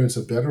fingerprints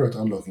are better at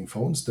unlocking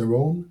phones, their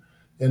own,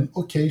 and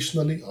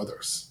occasionally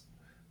others.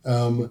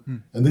 Hmm.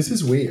 And this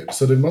is weird.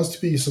 So there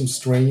must be some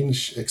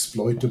strange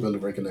exploitable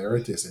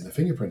irregularities in the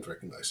fingerprint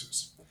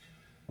recognizers.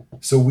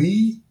 So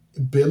we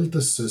built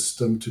a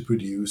system to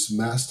produce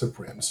master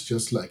prints,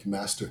 just like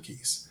master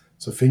keys.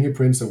 So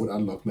fingerprints that would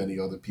unlock many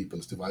other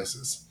people's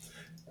devices.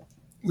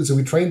 So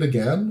we trained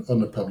again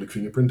on a public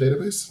fingerprint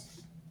database,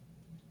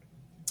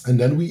 and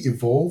then we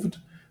evolved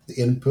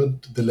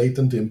the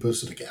latent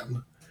inputs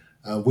again.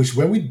 Which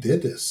when we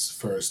did this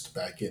first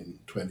back in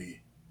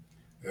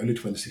early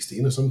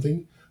 2016 or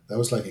something, that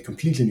was like a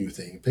completely new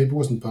thing. Paper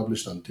wasn't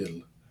published until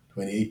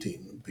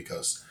 2018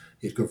 because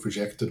it got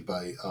rejected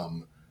by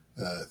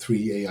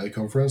three AI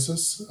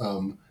conferences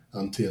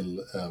until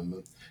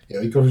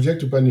it got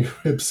rejected by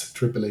NeurIPS,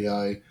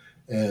 AAAI,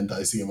 and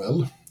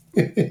ICML.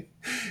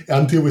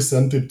 Until we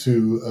sent it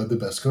to the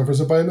Best Conference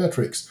of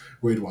Biometrics,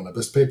 where it won a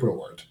Best Paper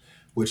Award,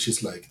 which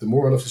is like the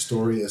moral of the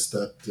story is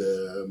that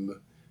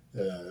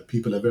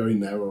people have very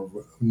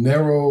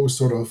narrow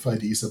sort of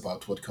ideas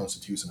about what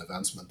constitutes an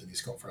advancement in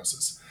these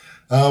conferences.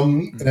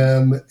 Mhm.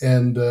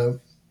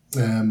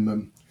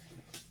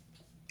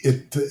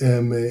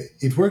 And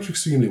it worked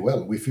extremely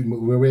well. We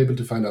were able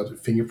to find out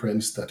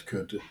fingerprints that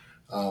could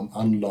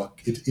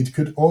unlock it. It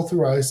could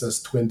authorize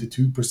as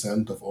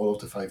 22% of all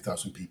of the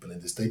 5,000 people in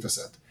this data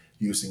set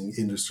using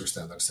industry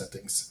standard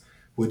settings,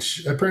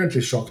 which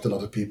apparently shocked a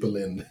lot of people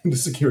in the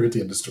security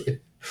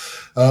industry.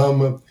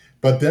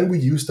 But then we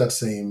used that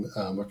same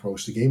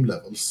approach to game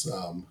levels,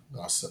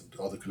 us and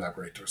other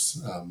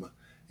collaborators,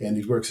 and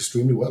it works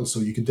extremely well. So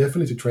you can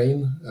definitely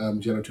train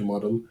generative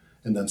model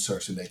and then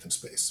search the latent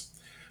space.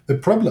 The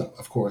problem,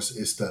 of course,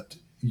 is that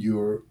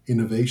your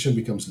innovation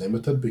becomes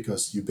limited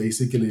because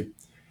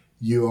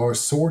you are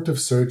sort of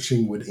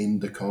searching within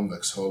the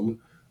convex hull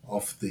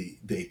of the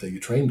data you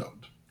trained on.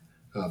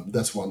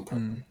 That's one Mm.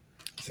 problem.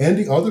 I see. And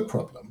the other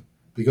problem,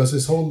 because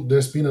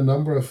there's been a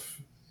number of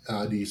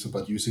ideas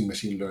about using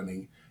machine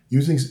learning,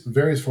 using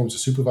various forms of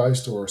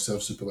supervised or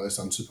self-supervised,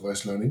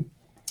 unsupervised learning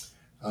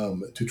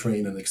to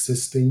train an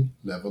existing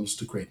levels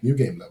to create new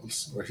game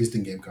levels, or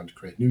existing game content to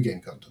create new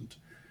game content.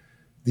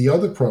 The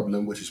other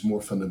problem, which is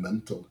more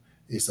fundamental,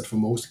 is that for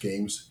most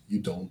games you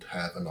don't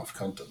have enough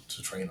content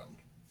to train on.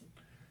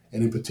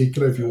 And in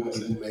particular, if you want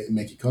to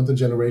make a content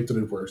generator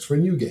that works for a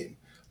new game,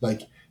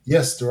 like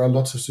yes, there are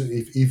lots of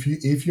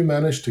if you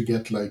manage to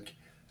get like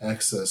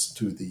access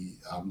to the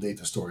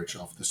data storage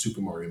of the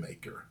Super Mario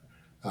Maker,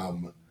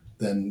 um,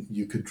 then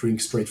you could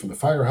drink straight from the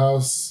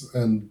firehouse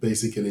and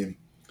basically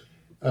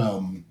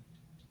um,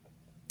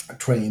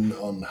 train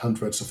on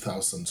hundreds of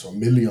thousands or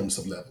millions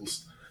of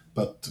levels.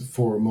 But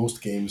for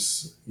most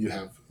games, you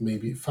have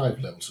maybe 5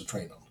 levels to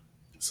train on.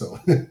 So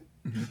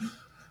Mhm.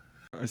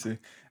 I see.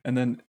 And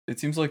then it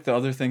seems like the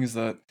other thing is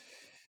that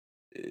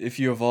if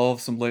you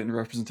evolve some latent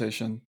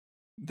representation,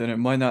 then it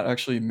might not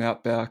actually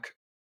map back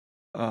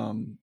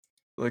um,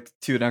 like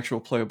to an actual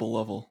playable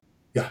level.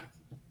 yeah,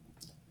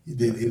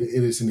 Yeah.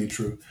 it is indeed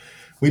true.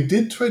 We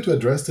did try to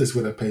address this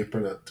with a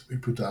paper that we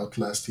put out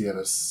last year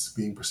that's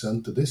being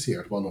presented this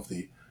year at one of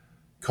the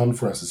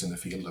conferences in the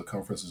field. The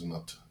conferences are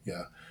not,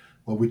 yeah.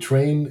 Well, we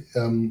train,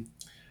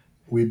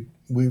 we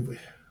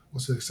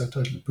what's the exact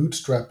title?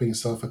 Bootstrapping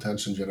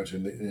self-attention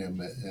generative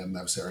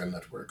adversarial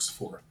networks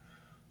for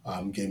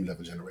game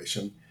level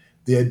generation.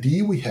 The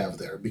idea we have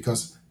there,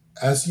 because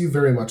as you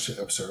very much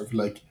observe,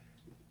 like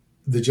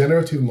the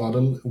generative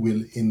model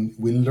will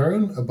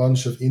learn a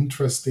bunch of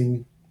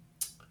interesting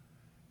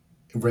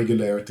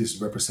regularities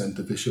represent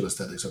the visual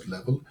aesthetics of the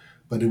level,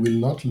 but it will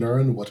not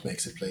learn what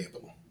makes it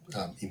playable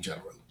in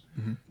general.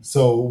 Hmm.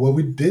 So what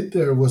we did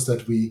there was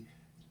that we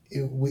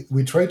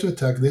tried to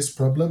attack this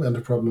problem and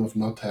the problem of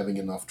not having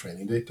enough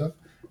training data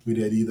with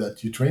the idea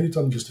that you train it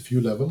on just a few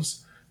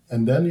levels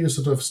and then you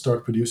sort of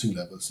start producing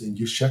levels and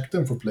you check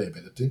them for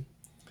playability.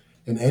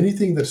 And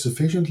anything that's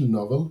sufficiently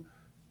novel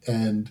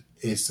and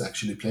is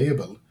actually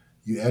playable,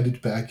 you add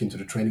it back into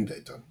the training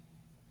data.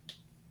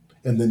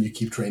 And then you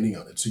keep training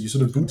on it. So you're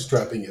sort of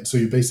bootstrapping it. So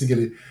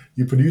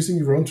you're producing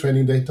your own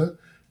training data,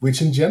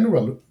 which in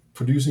general,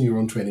 producing your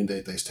own training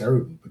data is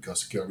terrible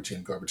because garbage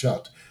in, garbage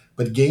out.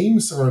 But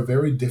games are a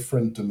very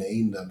different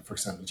domain than, for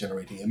example,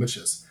 generating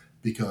images,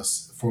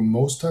 because for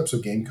most types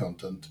of game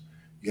content,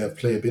 you have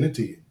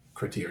playability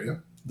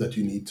criteria that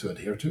you need to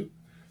adhere to,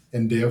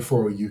 and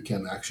therefore you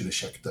can actually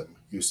check them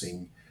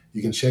using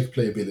you can check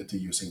playability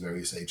using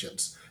various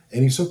agents.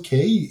 And it's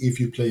okay if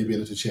your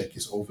playability check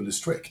is overly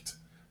strict,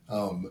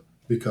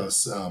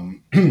 because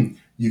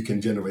you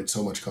can generate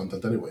so much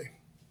content anyway.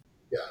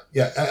 Yeah,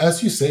 yeah.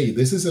 As you say,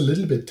 this is a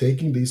little bit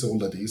taking these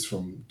old ideas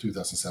from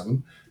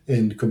 2007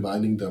 and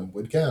combining them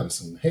with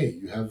GANs. And hey,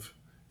 you have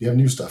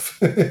new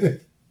stuff.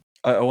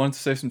 I wanted to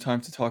save some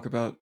time to talk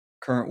about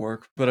current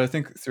work, but I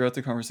think throughout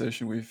the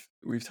conversation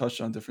we've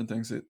touched on different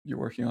things that you're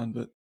working on.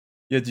 But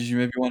yeah, did you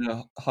maybe want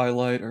to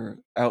highlight or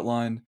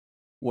outline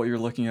what you're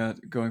looking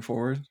at going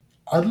forward?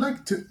 I'd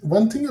like to.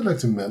 One thing I'd like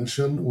to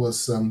mention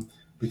was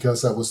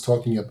because I was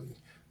talking about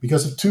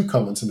because of two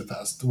comments in the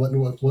past.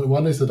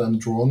 One is that I'm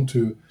drawn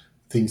to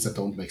things that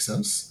don't make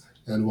sense,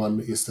 and one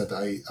is that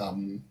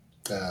um,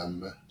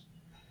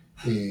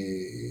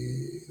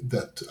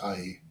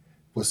 I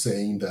was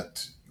saying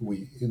that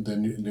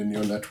the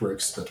neural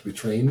networks that we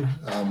train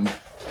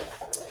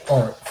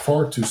are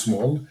far too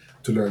small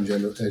to learn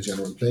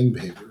general playing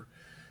behavior.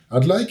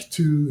 I'd like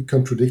to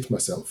contradict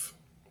myself,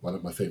 one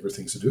of my favorite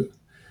things to do,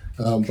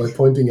 by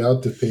pointing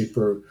out the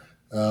paper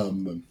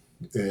um,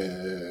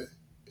 uh,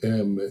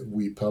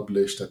 we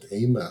published at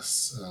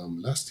AMAS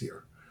last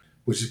year,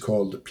 which is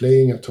called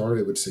Playing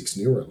Atari with Six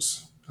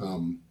Neurons,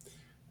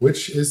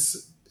 which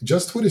is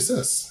just what it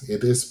says.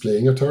 It is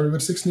playing Atari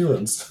with six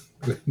neurons.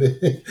 we,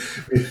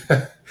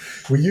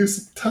 we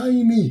use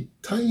tiny,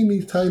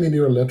 tiny, tiny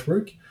neural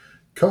network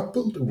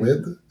coupled Mhm.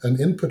 with an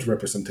input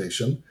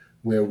representation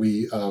where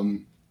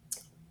um,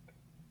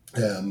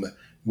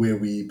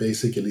 we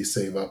basically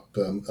save up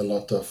a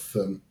lot of.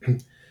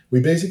 We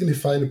basically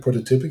find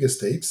prototypical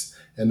states,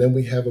 and then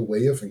we have a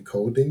way of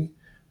encoding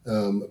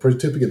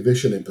prototypical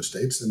visual input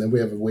states, and then we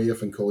have a way of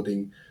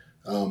encoding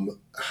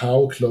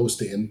how close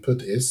the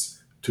input is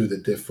to the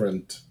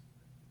different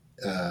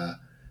uh,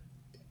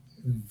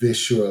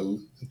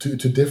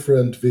 to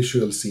different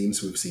visual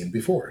scenes we've seen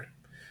before.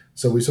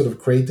 So we're sort of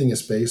creating a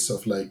space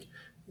of like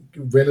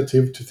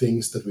relative to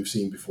things that we've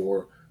seen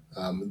before,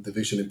 the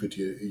visual input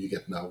you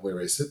get now, where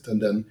is it?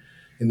 And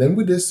then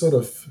with this sort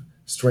of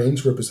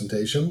strange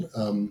representation,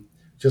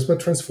 just by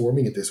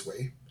transforming it this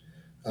way,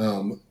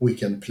 we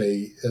can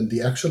play. And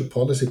the actual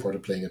policy part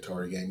of playing a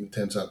Atari game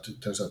turns out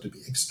to be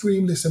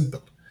extremely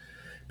simple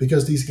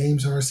because these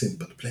games are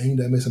simple. Playing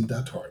them isn't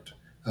that hard.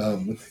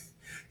 Um, Mhm.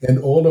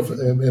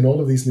 and all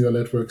of these neural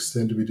networks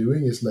tend to be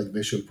doing is like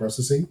visual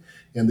processing,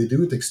 and they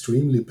do it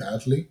extremely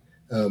badly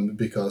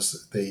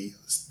because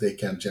they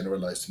can't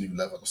generalize to new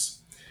levels.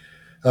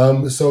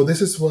 So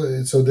this is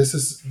what. So this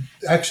is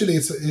actually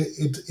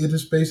it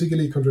is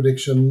basically a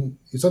contradiction.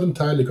 It's not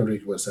entirely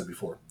contradicting what I said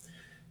before.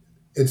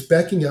 It's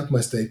backing up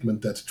my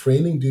statement that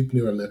training deep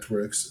neural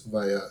networks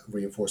via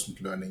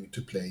reinforcement learning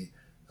to play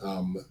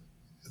um,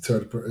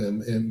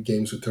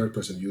 games with third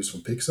person views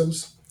from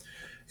pixels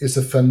is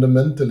a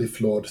fundamentally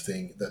flawed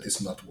thing that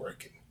is not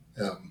working.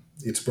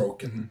 It's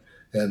broken, Mhm.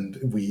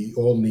 and we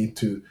all need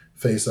to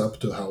face up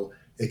to how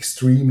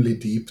extremely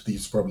deep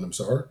these problems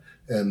are,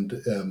 and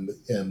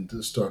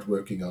start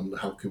working on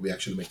how can we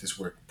actually make this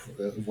work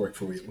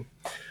for real.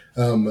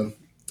 Um,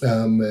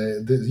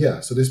 yeah,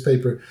 so this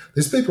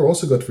paper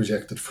also got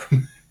rejected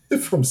from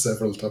from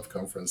several top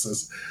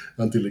conferences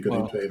until it got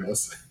Wow. into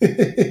AMOS.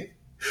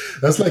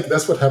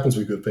 That's what happens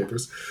with good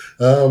papers.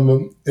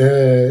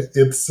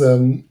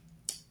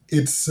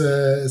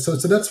 So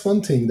that's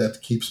one thing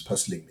that keeps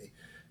puzzling me,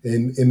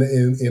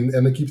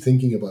 and I keep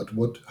thinking about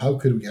how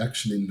could we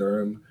actually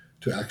learn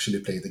to actually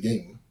play the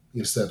game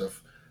instead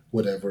of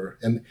whatever,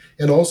 and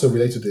also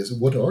related to this,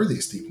 what are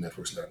these deep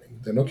networks learning?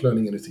 They're not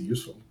learning anything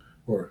useful,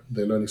 or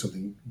they're learning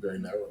something very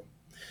narrow.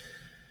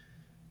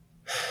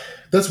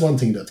 That's one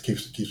thing that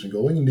keeps me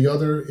going, and the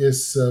other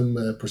is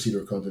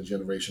procedural content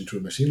generation through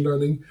machine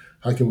learning.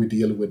 How can we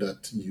deal with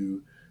that?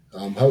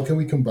 How can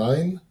we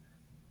combine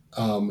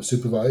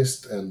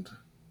supervised and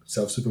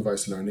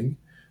self-supervised learning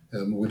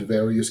with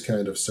various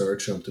kind of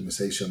search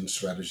optimization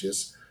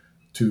strategies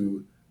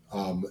to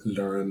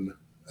learn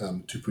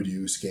to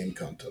produce game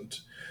content.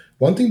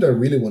 One thing that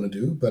I really want to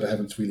do, but I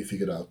haven't really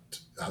figured out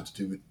how to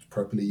do it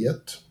properly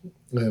yet,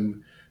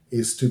 um,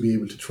 is to be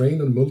able to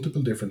train on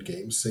multiple different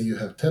games. Say you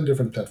have 10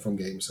 different platform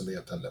games and they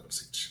have 10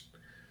 levels each.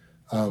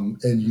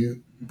 And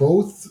you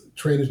both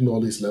train it in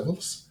all these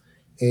levels,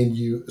 and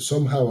you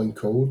somehow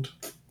encode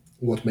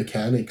what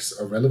mechanics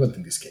are relevant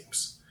in these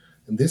games.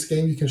 In this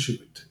game, you can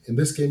shoot. In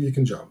this game, you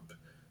can jump.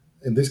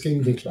 In this game,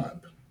 you can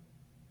climb.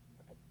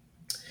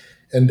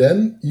 And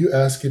then you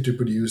ask it to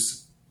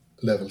produce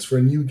levels for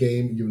a new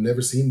game you've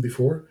never seen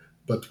before,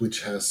 but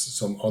which has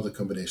some other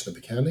combination of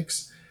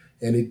mechanics.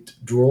 And it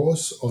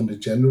draws on the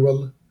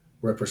general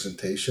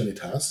representation it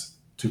has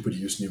to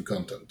produce new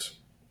content.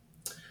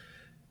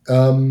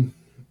 Um,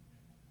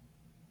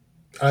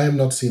 I have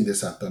not seen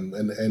this happen,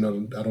 and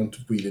I don't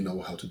really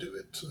know how to do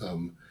it.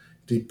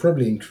 It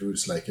probably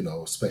includes like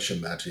special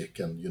magic,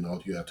 and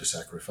you have to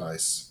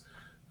sacrifice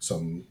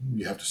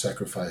you have to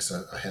sacrifice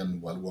a hen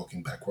while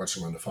walking backwards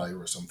around a fire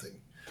or something,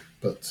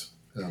 but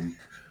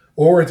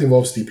or it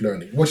involves deep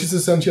learning, which is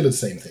essentially the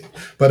same thing.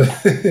 But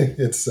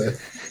it's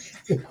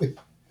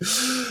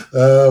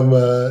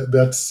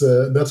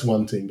that's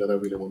one thing that I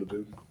really want to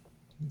do.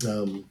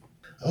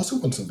 I also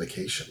want some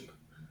vacation.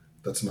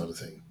 That's another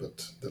thing,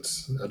 but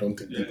I don't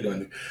think deep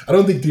learning. I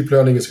don't think deep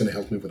learning is going to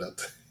help me with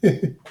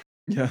that.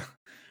 Yeah.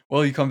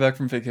 Well, you come back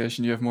from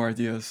vacation, you have more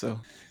ideas. So,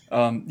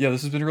 yeah,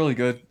 this has been really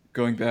good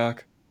going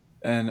back,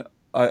 and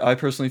I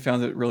personally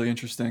found it really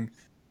interesting.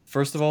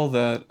 First of all,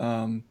 that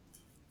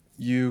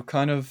you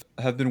kind of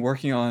have been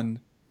working on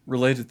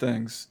related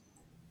things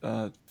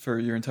for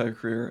your entire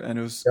career, and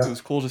it Yeah, was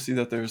cool to see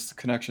that there's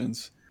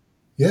connections.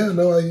 yeah.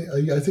 No,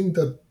 I think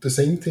that the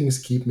same things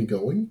keep me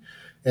going,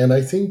 and Mhm.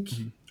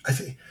 I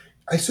think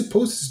I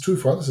suppose it's true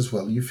for others as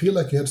well. You feel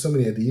like you have so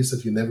many ideas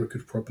that you never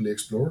could properly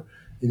explore,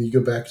 and you go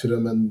back to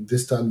them, and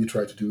this time you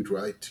try to do it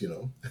right.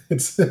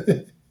 It's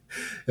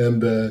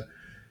and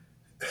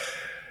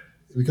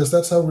because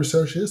that's how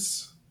research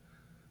is.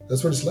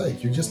 That's what it's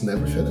like. You're just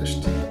never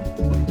finished.